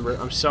army member.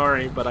 I'm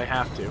sorry, but I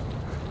have to.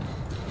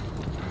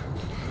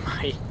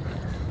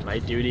 My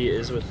duty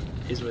is with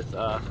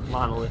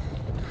Monolith.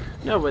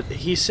 No, but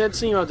he said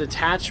something about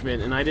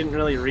detachment, and I didn't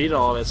really read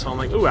all of it, so I'm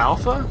like, ooh,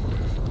 Alpha?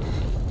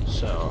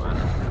 So, I don't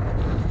know.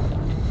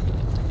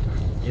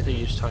 You think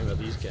you're just talking about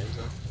these guys,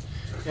 though?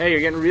 Hey, you're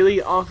getting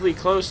really awfully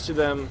close to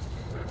them.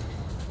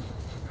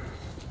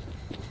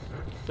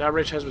 The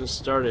outrage has been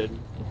started.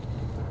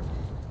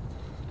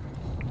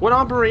 What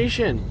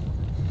operation?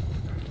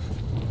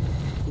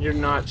 You're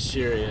not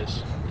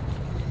serious.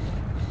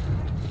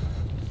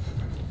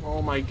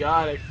 Oh my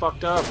god, I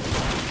fucked up.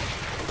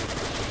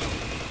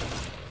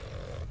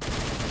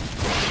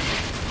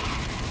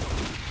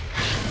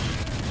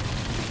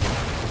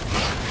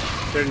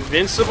 They're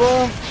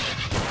invincible?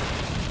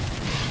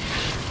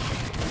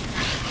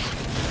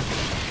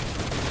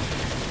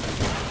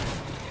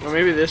 Or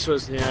maybe this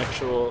was the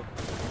actual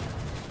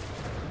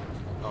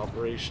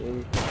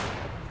operation.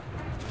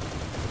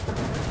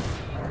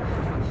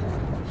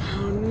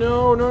 Oh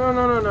no, no,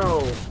 no, no, no,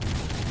 no.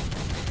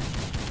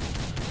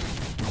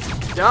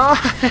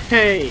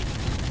 Die!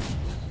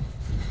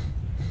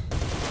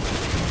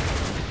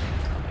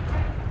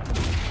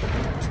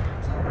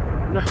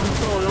 No,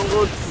 don't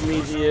go to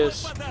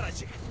Prometheus.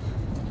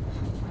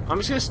 I'm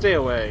just gonna stay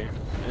away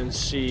and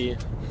see.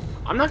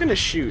 I'm not gonna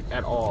shoot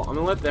at all. I'm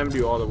gonna let them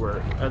do all the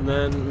work, and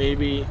then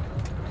maybe.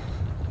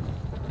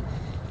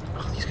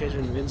 Oh, these guys are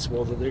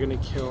invincible. That they're gonna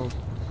kill.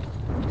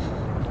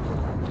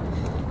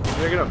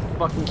 They're gonna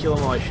fucking kill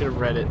them all. I should have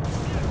read it.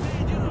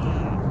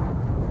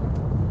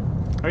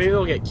 Or maybe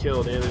they'll get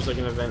killed. Maybe there's like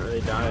an event where they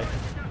die.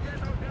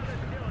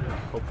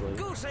 Hopefully.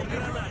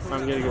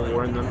 I'm gonna go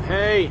warn them.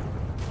 Hey!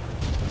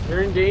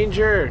 You're in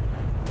danger!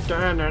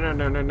 Blue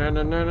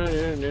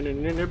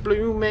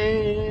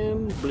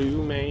man!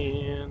 Blue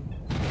man!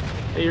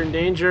 Hey, you're in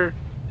danger!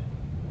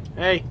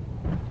 Hey!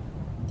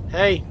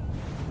 Hey!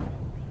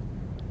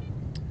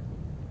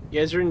 You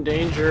guys are in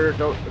danger.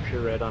 Don't appear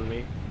red on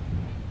me.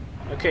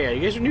 Okay, yeah,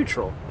 you guys are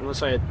neutral.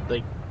 Unless I,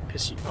 like,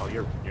 piss you. Oh,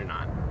 you're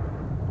not.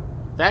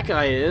 That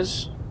guy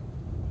is.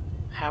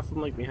 Half of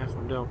them like me, half of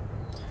them don't.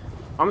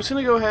 I'm just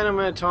gonna go ahead and I'm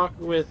gonna talk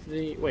with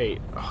the...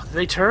 Wait, oh, did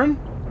they turn?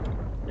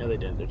 Yeah, they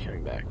did. They're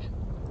coming back.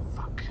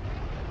 Fuck.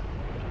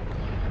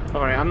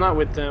 Alright, I'm not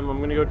with them.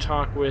 I'm gonna go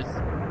talk with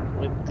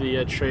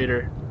the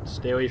trader.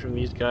 Stay away from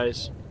these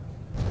guys.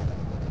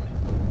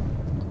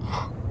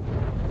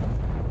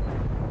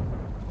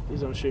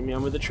 Please don't shoot me.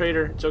 I'm with the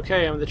trader. It's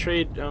okay. I'm the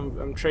trade.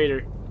 I'm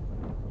trader.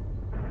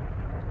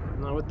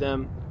 I'm not with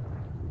them.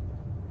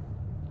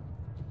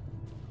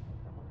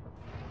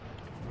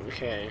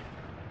 Okay.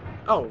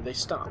 Oh, they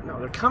stopped. No,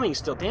 they're coming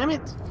still. Damn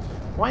it!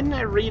 Why didn't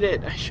I read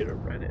it? I should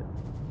have read it.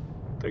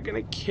 They're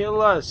gonna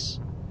kill us.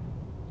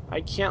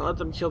 I can't let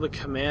them kill the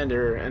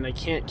commander, and I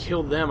can't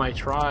kill them. I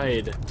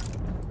tried.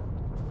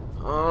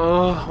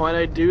 Oh, why'd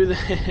I do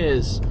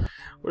this?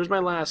 Where's my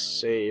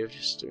last save?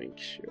 Just to make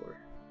sure.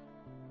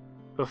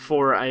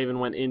 Before I even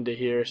went into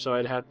here, so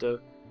I'd have to...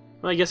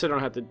 Well, I guess I don't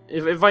have to...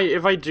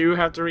 If I do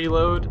have to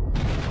reload,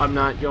 I'm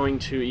not going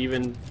to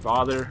even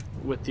bother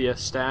with the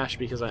stash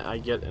because I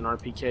get an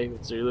RPK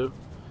with Zulu.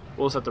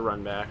 We'll just have to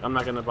run back. I'm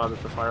not going to bother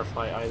with the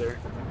Firefly either.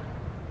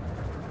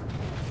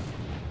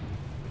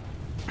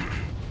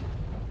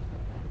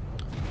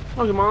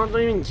 Oh, come on,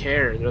 don't even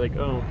care. They're like,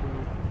 oh,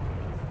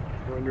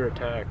 we're under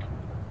attack.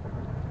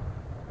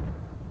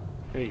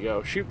 There you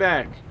go. Shoot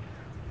back.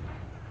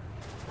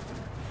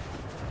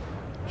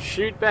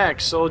 Shoot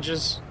back,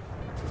 soldiers.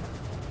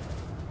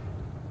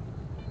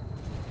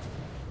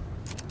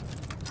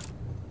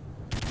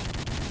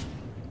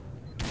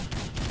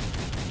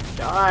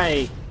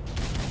 Die.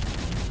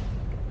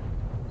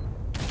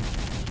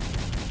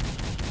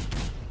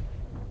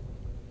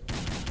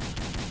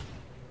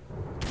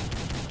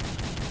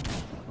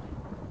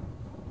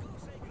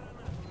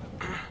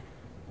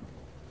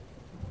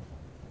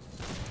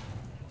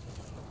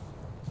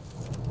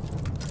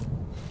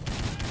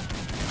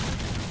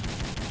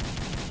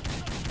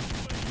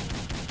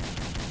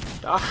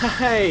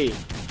 Die!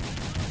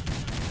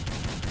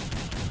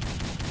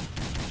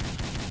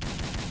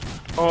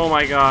 Oh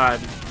my god.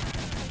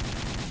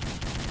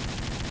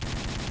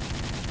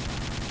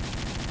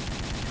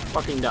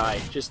 Fucking die.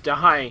 Just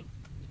die.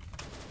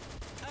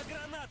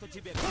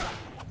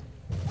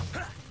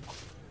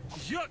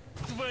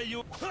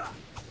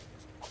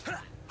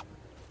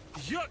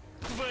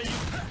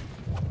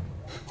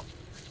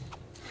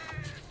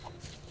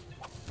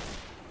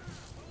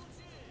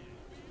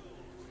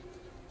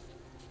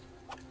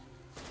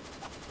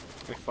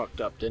 I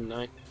fucked up, didn't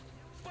I?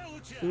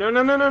 No,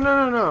 no, no, no, no,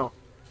 no, no.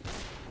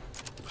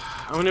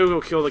 I'm gonna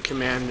go kill the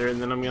commander,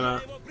 and then I'm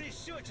gonna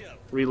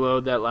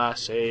reload that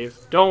last save.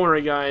 Don't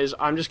worry, guys.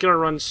 I'm just gonna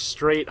run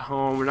straight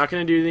home. We're not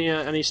gonna do the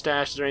any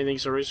stashes or anything,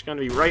 so we're just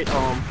gonna be right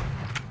home.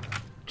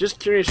 Just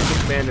curious what the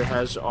commander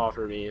has to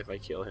offer me if I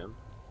kill him.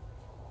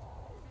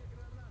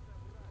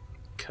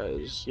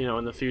 Because, you know,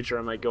 in the future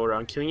I might go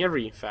around killing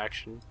every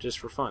faction just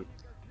for fun.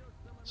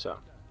 So,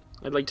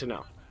 I'd like to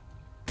know.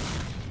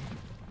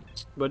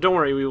 But don't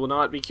worry, we will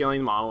not be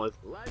killing Monolith.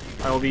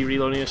 I will be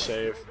reloading a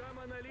save.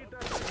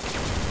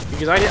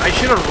 Because I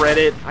should have read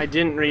it. I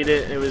didn't read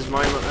it. It was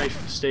my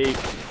mistake.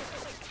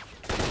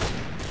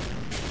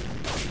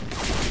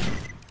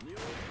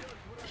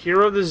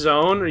 Hero of the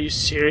zone? Are you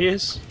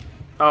serious?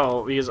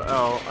 Oh, because I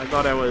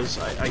thought I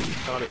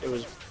thought it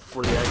was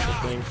for the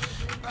actual thing.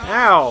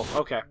 Ow!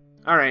 Okay.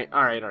 Alright.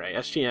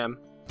 SGM.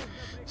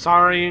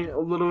 Sorry, a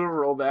little bit of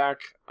rollback.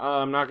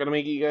 I'm not gonna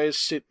make you guys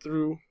sit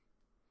through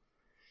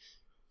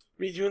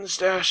redoing the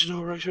stash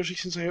over, especially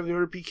since I have the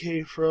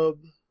RPK from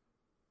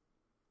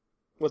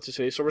what's it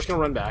say? So we're just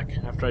gonna run back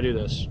after I do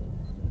this.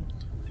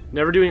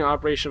 Never doing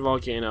Operation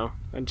Volcano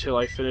until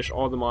I finish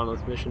all the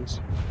Monolith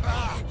missions.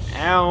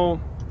 Ow!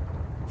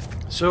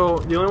 So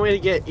the only way to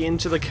get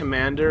into the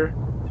commander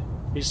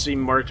is to be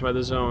marked by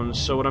the zones.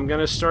 So what I'm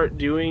gonna start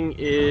doing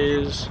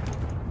is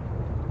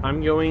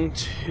I'm going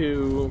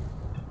to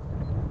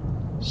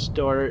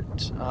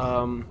start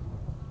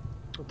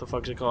what the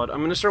fuck's it called? I'm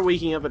gonna start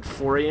waking up at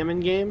 4 AM in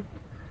game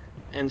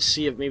and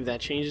see if maybe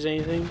that changes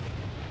anything.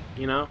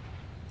 You know?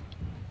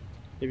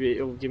 Maybe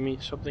it will give me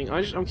something.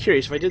 I'm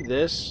curious if I did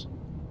this.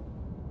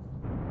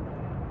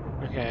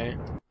 Okay.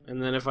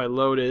 And then if I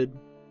loaded,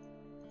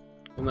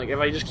 and like if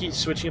I just keep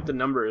switching up the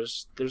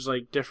numbers, there's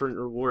like different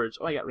rewards.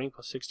 Oh, I got rank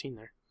plus 16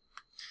 there.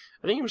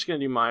 I think I'm just gonna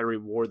do my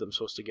reward I'm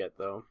supposed to get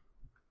though,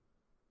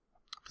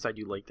 because I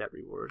do like that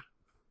reward.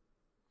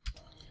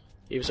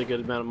 Gave us a good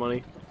amount of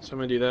money, so I'm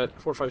gonna do that.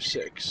 4, 5,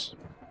 6.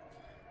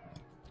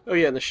 Oh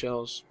yeah, and the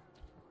shells.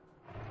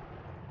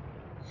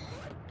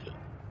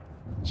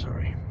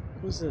 Sorry.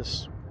 What's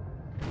this?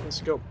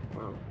 Let's go.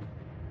 Oh.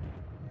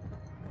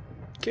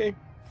 Okay.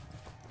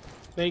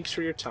 Thanks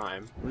for your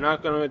time. We're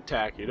not gonna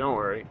attack you, don't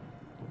worry.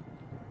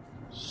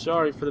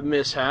 Sorry for the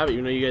mishap,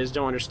 even though you guys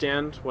don't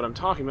understand what I'm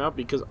talking about,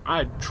 because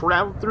I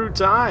traveled through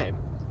time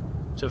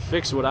to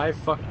fix what I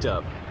fucked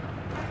up.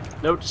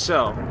 Note to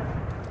self.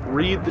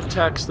 Read the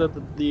text that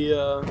the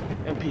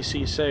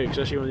NPCs say,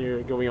 especially when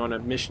you're going on a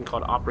mission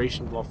called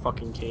Operation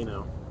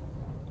Volcano.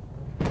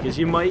 Because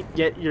you might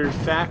get your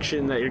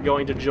faction that you're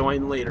going to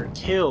join later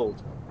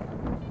killed.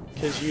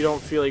 Because you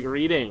don't feel like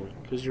reading.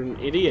 Because you're an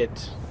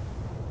idiot.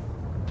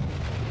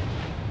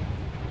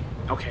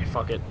 Okay,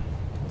 fuck it.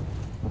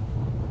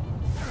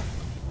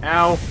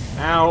 Ow.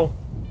 Ow.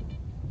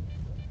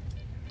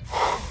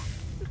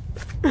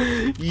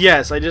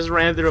 Yes, I just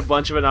ran through a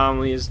bunch of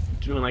anomalies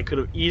when I could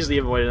have easily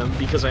avoided them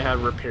because I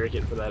have a repair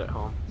kit for that at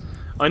home.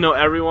 I know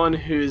everyone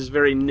who's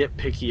very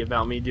nitpicky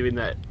about me doing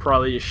that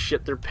probably just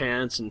shit their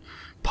pants and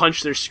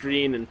punch their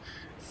screen and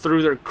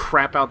threw their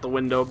crap out the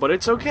window, but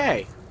it's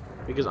okay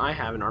because I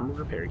have an armored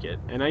repair kit.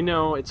 And I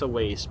know it's a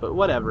waste, but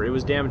whatever, it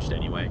was damaged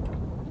anyway.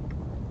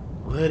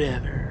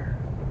 Whatever.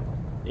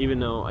 Even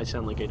though I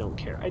sound like I don't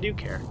care. I do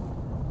care.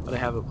 But I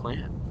have a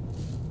plan.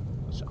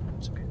 So,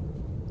 it's okay.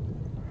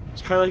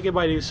 It's kind of like if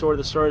I do Sword of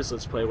the Stars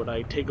Let's Play, when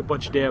I take a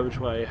bunch of damage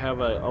when I have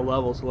a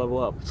level to level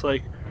up. It's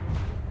like,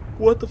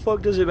 what the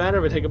fuck does it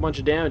matter if I take a bunch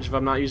of damage if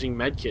I'm not using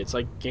medkits?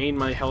 I gain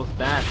my health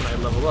back when I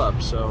level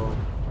up, so...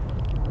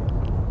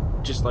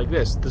 Just like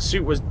this. The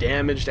suit was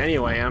damaged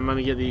anyway. I'm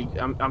gonna get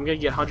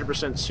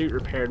 100% suit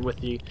repaired with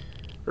the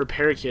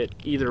repair kit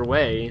either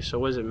way, so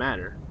what does it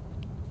matter?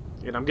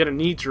 And I'm gonna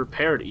need to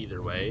repair it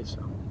either way,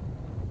 so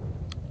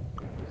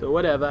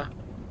whatever.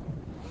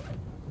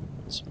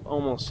 It's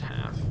almost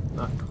half,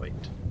 not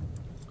quite.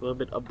 A little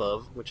bit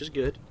above, which is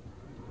good.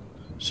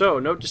 So,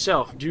 note to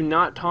self, do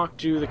not talk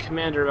to the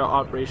commander about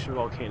Operation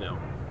Volcano.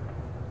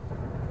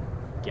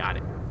 Got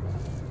it.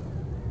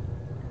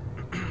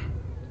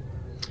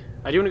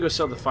 I do want to go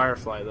sell the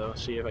Firefly though,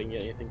 see if I can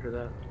get anything for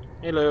that.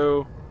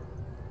 Hello.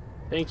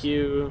 Thank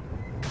you.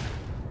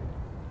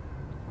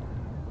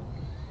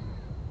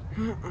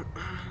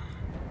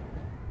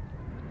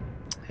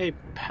 Hey,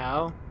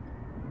 pal.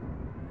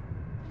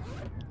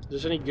 Is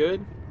this any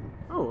good?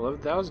 Oh,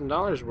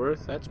 $11,000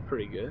 worth. That's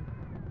pretty good.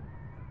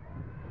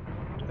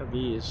 Have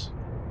these.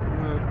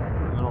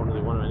 I don't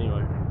really want them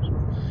anyway.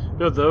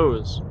 No,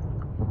 those.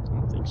 I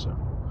don't think so.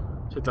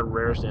 It's like the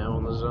rarest ammo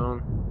in the zone.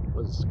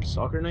 What's this?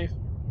 Soccer knife?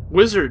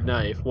 Wizard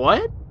knife.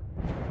 What?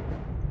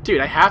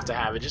 Dude, I have to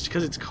have it just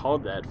because it's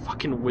called that.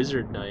 Fucking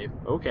wizard knife.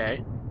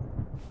 Okay.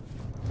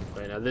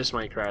 Wait, now this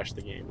might crash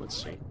the game.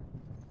 Let's see.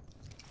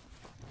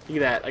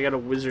 Look at that. I got a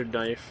wizard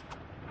knife.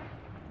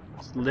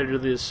 It's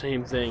literally the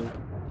same thing.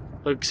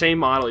 Look, same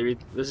model.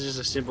 This is just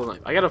a simple knife.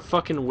 I got a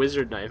fucking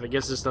wizard knife. I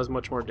guess this does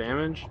much more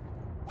damage.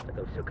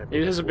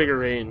 Maybe it has a bigger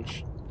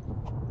range.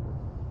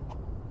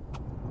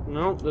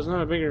 Nope, there's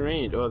not a bigger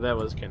range. Oh, that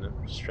was kind of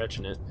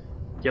stretching it.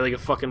 Yeah, like a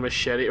fucking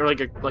machete or like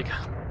a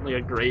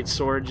great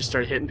sword. Just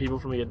start hitting people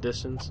from like a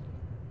distance.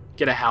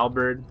 Get a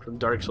halberd from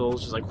Dark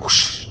Souls. Just like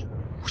whoosh,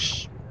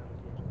 whoosh.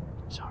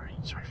 Sorry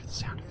for the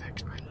sound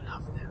effects, but I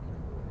love them.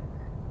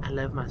 I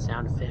love my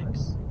sound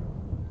effects.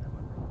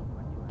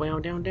 Wow,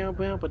 down, down,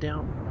 wow, ba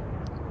down.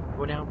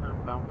 Wow, down,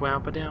 wow, wow,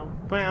 ba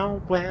down.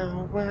 Wow,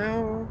 wow,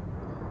 wow.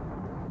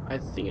 I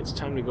think it's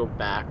time to go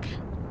back.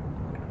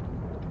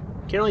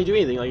 Can't really do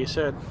anything, like you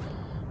said.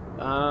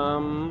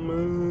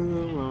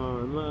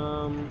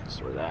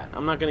 Store that.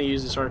 I'm not gonna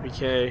use this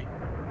RPK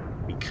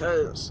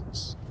because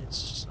it's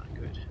just not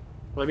good.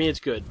 Well, I mean it's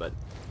good, but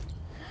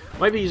I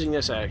might be using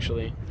this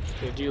actually.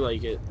 I do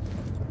like it.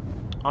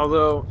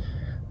 Although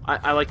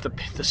I like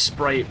the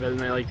sprite better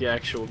than I like the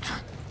actual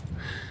gun.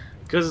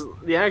 Because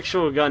the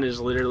actual gun is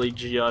literally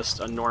just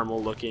a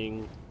normal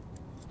looking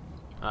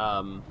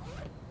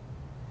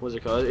what's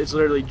it called? It's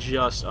literally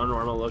just a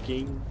normal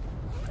looking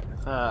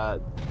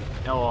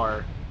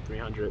LR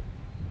 300.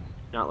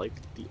 Not like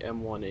the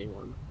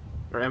M1A1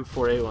 or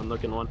M4A1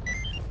 looking one,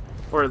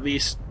 or at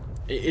least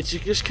it's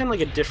just kind of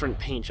like a different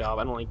paint job.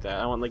 I don't like that.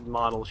 I want like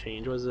model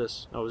change. What is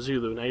this? Oh,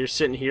 Zulu. Now you're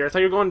sitting here. I thought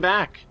you were going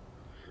back.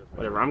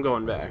 Whatever. I'm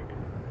going back.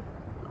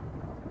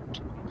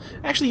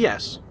 Actually,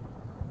 yes.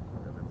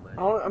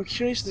 I'm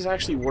curious if this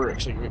actually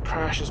works. Like if it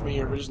crashes me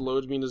or if it just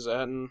loads me into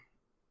Zatin.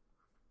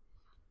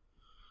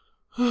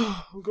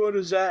 I'm going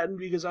to Zatin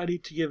because I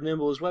need to give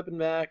Nimble his weapon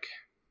back.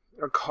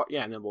 Or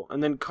yeah, Nimble.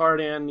 And then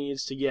Cardan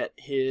needs to get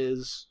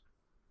his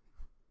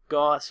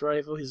Gauss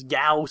rifle, his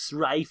Gauss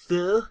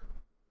rifle.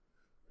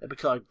 That'd be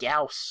called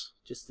Gauss,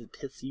 just to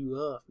piss you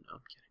off. No,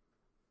 I'm kidding.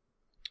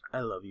 I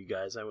love you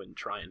guys. I wouldn't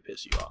try and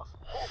piss you off.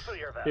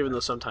 Even though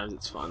sometimes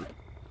it's fun.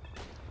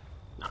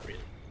 Not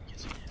really.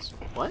 Yes, it is.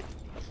 What?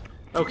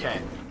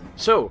 Okay.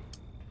 So,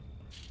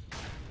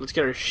 let's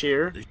get our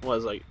share. What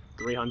was like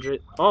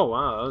 300? Oh,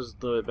 wow. That was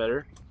a little bit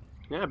better.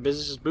 Yeah,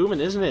 business is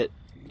booming, isn't it?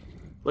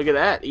 Look at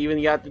that.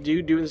 Even got the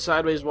dude doing the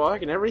sideways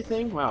walk and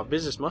everything. Wow,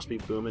 business must be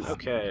booming.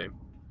 Okay.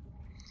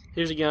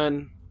 Here's a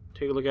gun.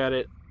 Take a look at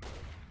it.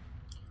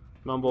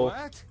 Mumble.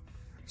 What?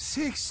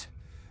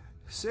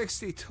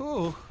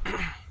 662?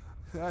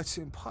 That's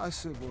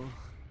impossible.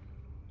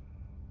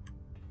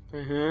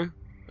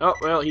 Oh,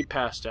 well, he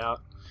passed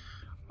out.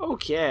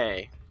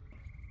 Okay.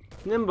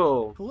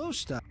 Nimble. Hello,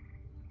 Star.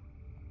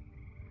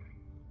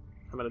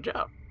 How about a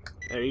job?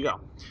 There you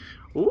go.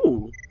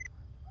 Ooh.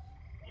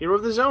 Hero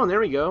of the zone. There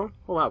we go.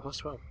 Oh, wow. Plus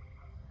 12.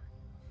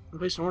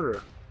 Place an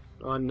order.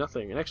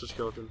 Nothing. An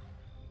exoskeleton.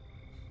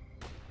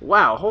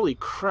 Wow. Holy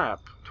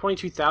crap.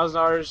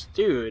 $22,000.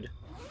 Dude.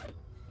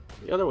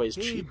 The other way is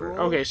cheaper.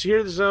 Bro. Okay, so here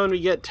at the zone we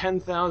get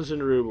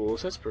 10,000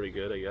 rubles. That's pretty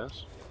good, I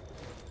guess.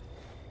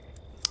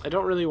 I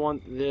don't really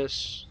want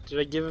this. Did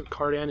I give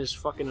Cardan his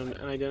fucking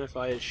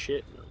unidentified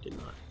shit? No, I did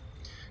not.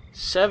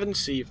 7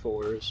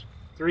 C4s,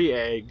 3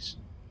 eggs.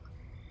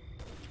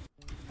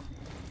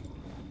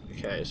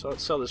 Okay, so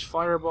let's sell this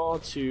fireball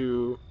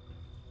to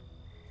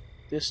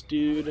this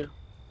dude.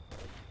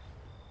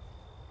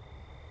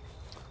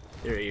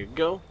 There you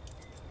go.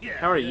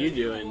 How are you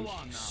doing?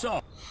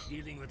 So,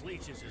 dealing with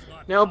leeches is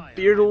not Now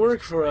beer will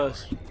work for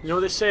us. You know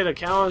what they say, the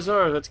cow is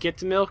ours. Let's get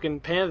to milk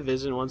and pay the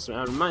visit once in a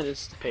while. Remind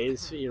us to pay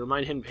his fee.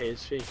 Remind him to pay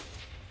his fee.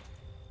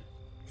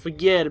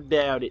 Forget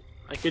about it.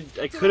 I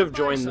could have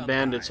joined the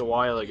bandits a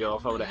while ago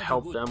if I would have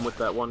helped them with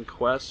that one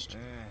quest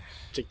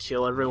to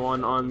kill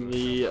everyone on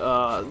the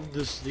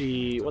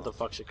what the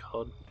fuck's it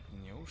called?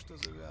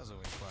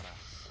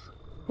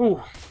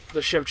 Ooh, the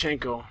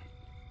Shevchenko.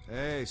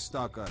 Hey,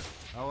 Stalker.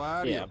 How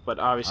are you? Yeah, but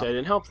obviously I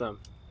didn't help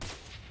them.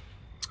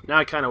 Now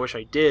I kind of wish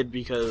I did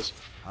because,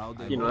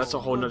 you know, that's a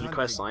whole nother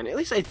quest line. At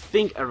least I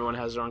think everyone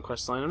has their own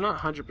quest line. I'm not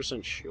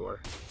 100%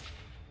 sure.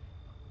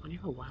 What do you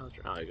have a wild?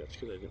 Oh, I guess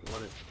because I didn't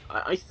want it.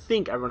 I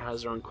think everyone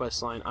has their own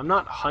quest line. I'm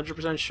not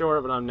 100%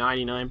 sure, but I'm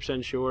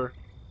 99% sure.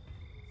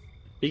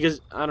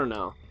 Because, I don't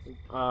know.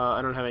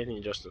 I don't have anything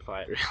to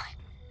justify it, really.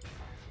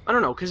 I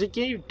don't know, because it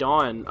gave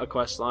Dawn a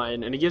quest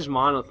line, and it gives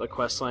Monolith a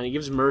quest line, it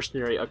gives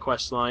Mercenary a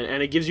quest line,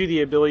 and it gives you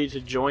the ability to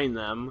join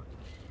them.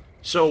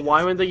 So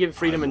why wouldn't they give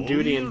Freedom and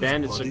Duty and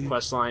Bandits a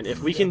quest line?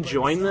 If we can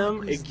join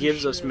them, it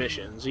gives us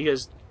missions.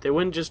 Because they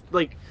wouldn't just,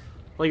 like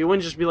it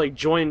wouldn't just be like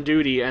join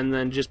duty and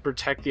then just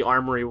protect the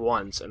armory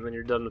once, and then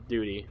you're done with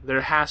duty. There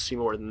has to be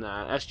more than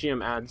that.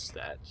 SGM adds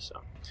that,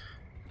 so.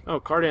 Oh,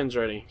 Cardan's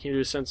ready. Can you do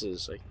his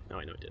senses? Like, no,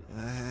 I know he didn't.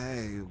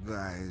 Hey, you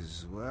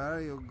guys, where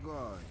are you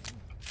going?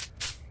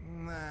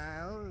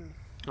 Well,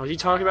 Oh, is he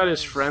talking about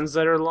his friends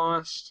that are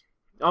lost?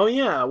 Oh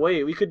yeah,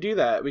 wait, we could do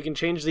that. We can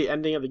change the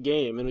ending of the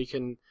game, and we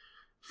can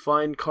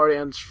find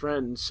Cardan's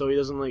friends so he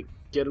doesn't, like,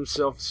 get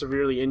himself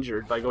severely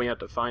injured by going out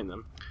to find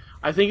them.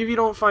 I think if you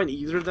don't find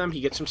either of them,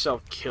 he gets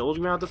himself killed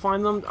going out to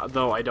find them,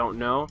 though I don't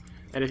know.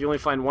 And if you only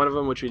find one of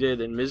them, which we did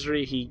in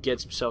Misery, he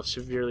gets himself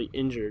severely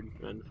injured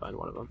and find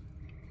one of them.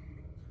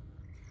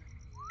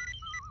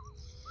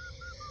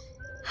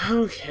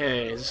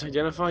 Okay, is this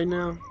identified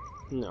now?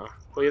 No.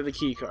 We have the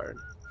key card.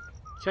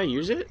 Can I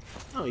use it?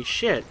 Oh,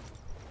 shit.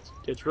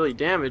 It's really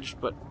damaged,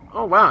 but...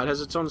 Oh, wow, it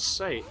has its own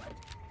sight.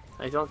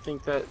 I don't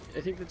think that...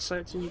 I think that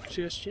sight's unique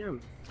to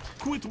SGM.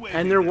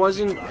 And there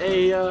wasn't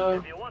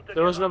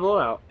a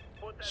blowout.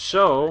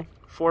 So,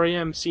 4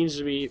 AM seems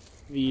to be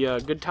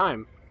the good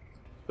time.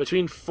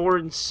 Between 4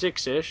 and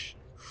 6-ish,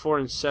 4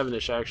 and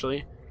 7-ish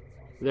actually,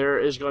 there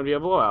is going to be a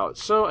blowout.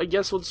 So, I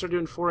guess we'll start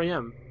doing 4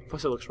 AM.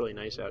 Plus, it looks really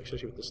nice out,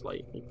 especially with this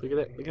light. Look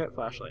at that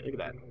flashlight. Look at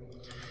that.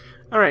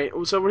 Alright,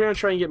 so we're going to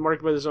try and get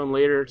marked by the zone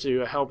later to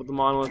help with the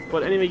Monolith.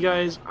 But anyway,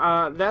 guys,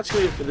 that's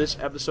going to be it for this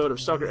episode of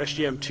S.T.A.L.K.E.R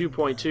SGM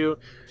 2.2.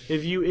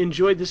 If you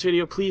enjoyed this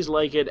video, please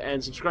like it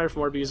and subscribe for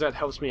more because that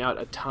helps me out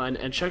a ton.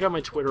 And check out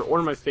my Twitter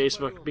or my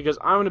Facebook because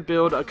I'm going to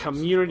build a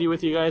community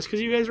with you guys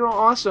because you guys are all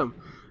awesome.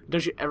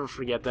 Don't you ever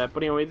forget that.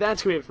 But anyway,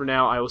 that's going to be it for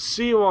now. I will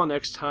see you all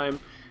next time.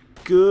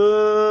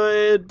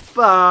 Goodbye.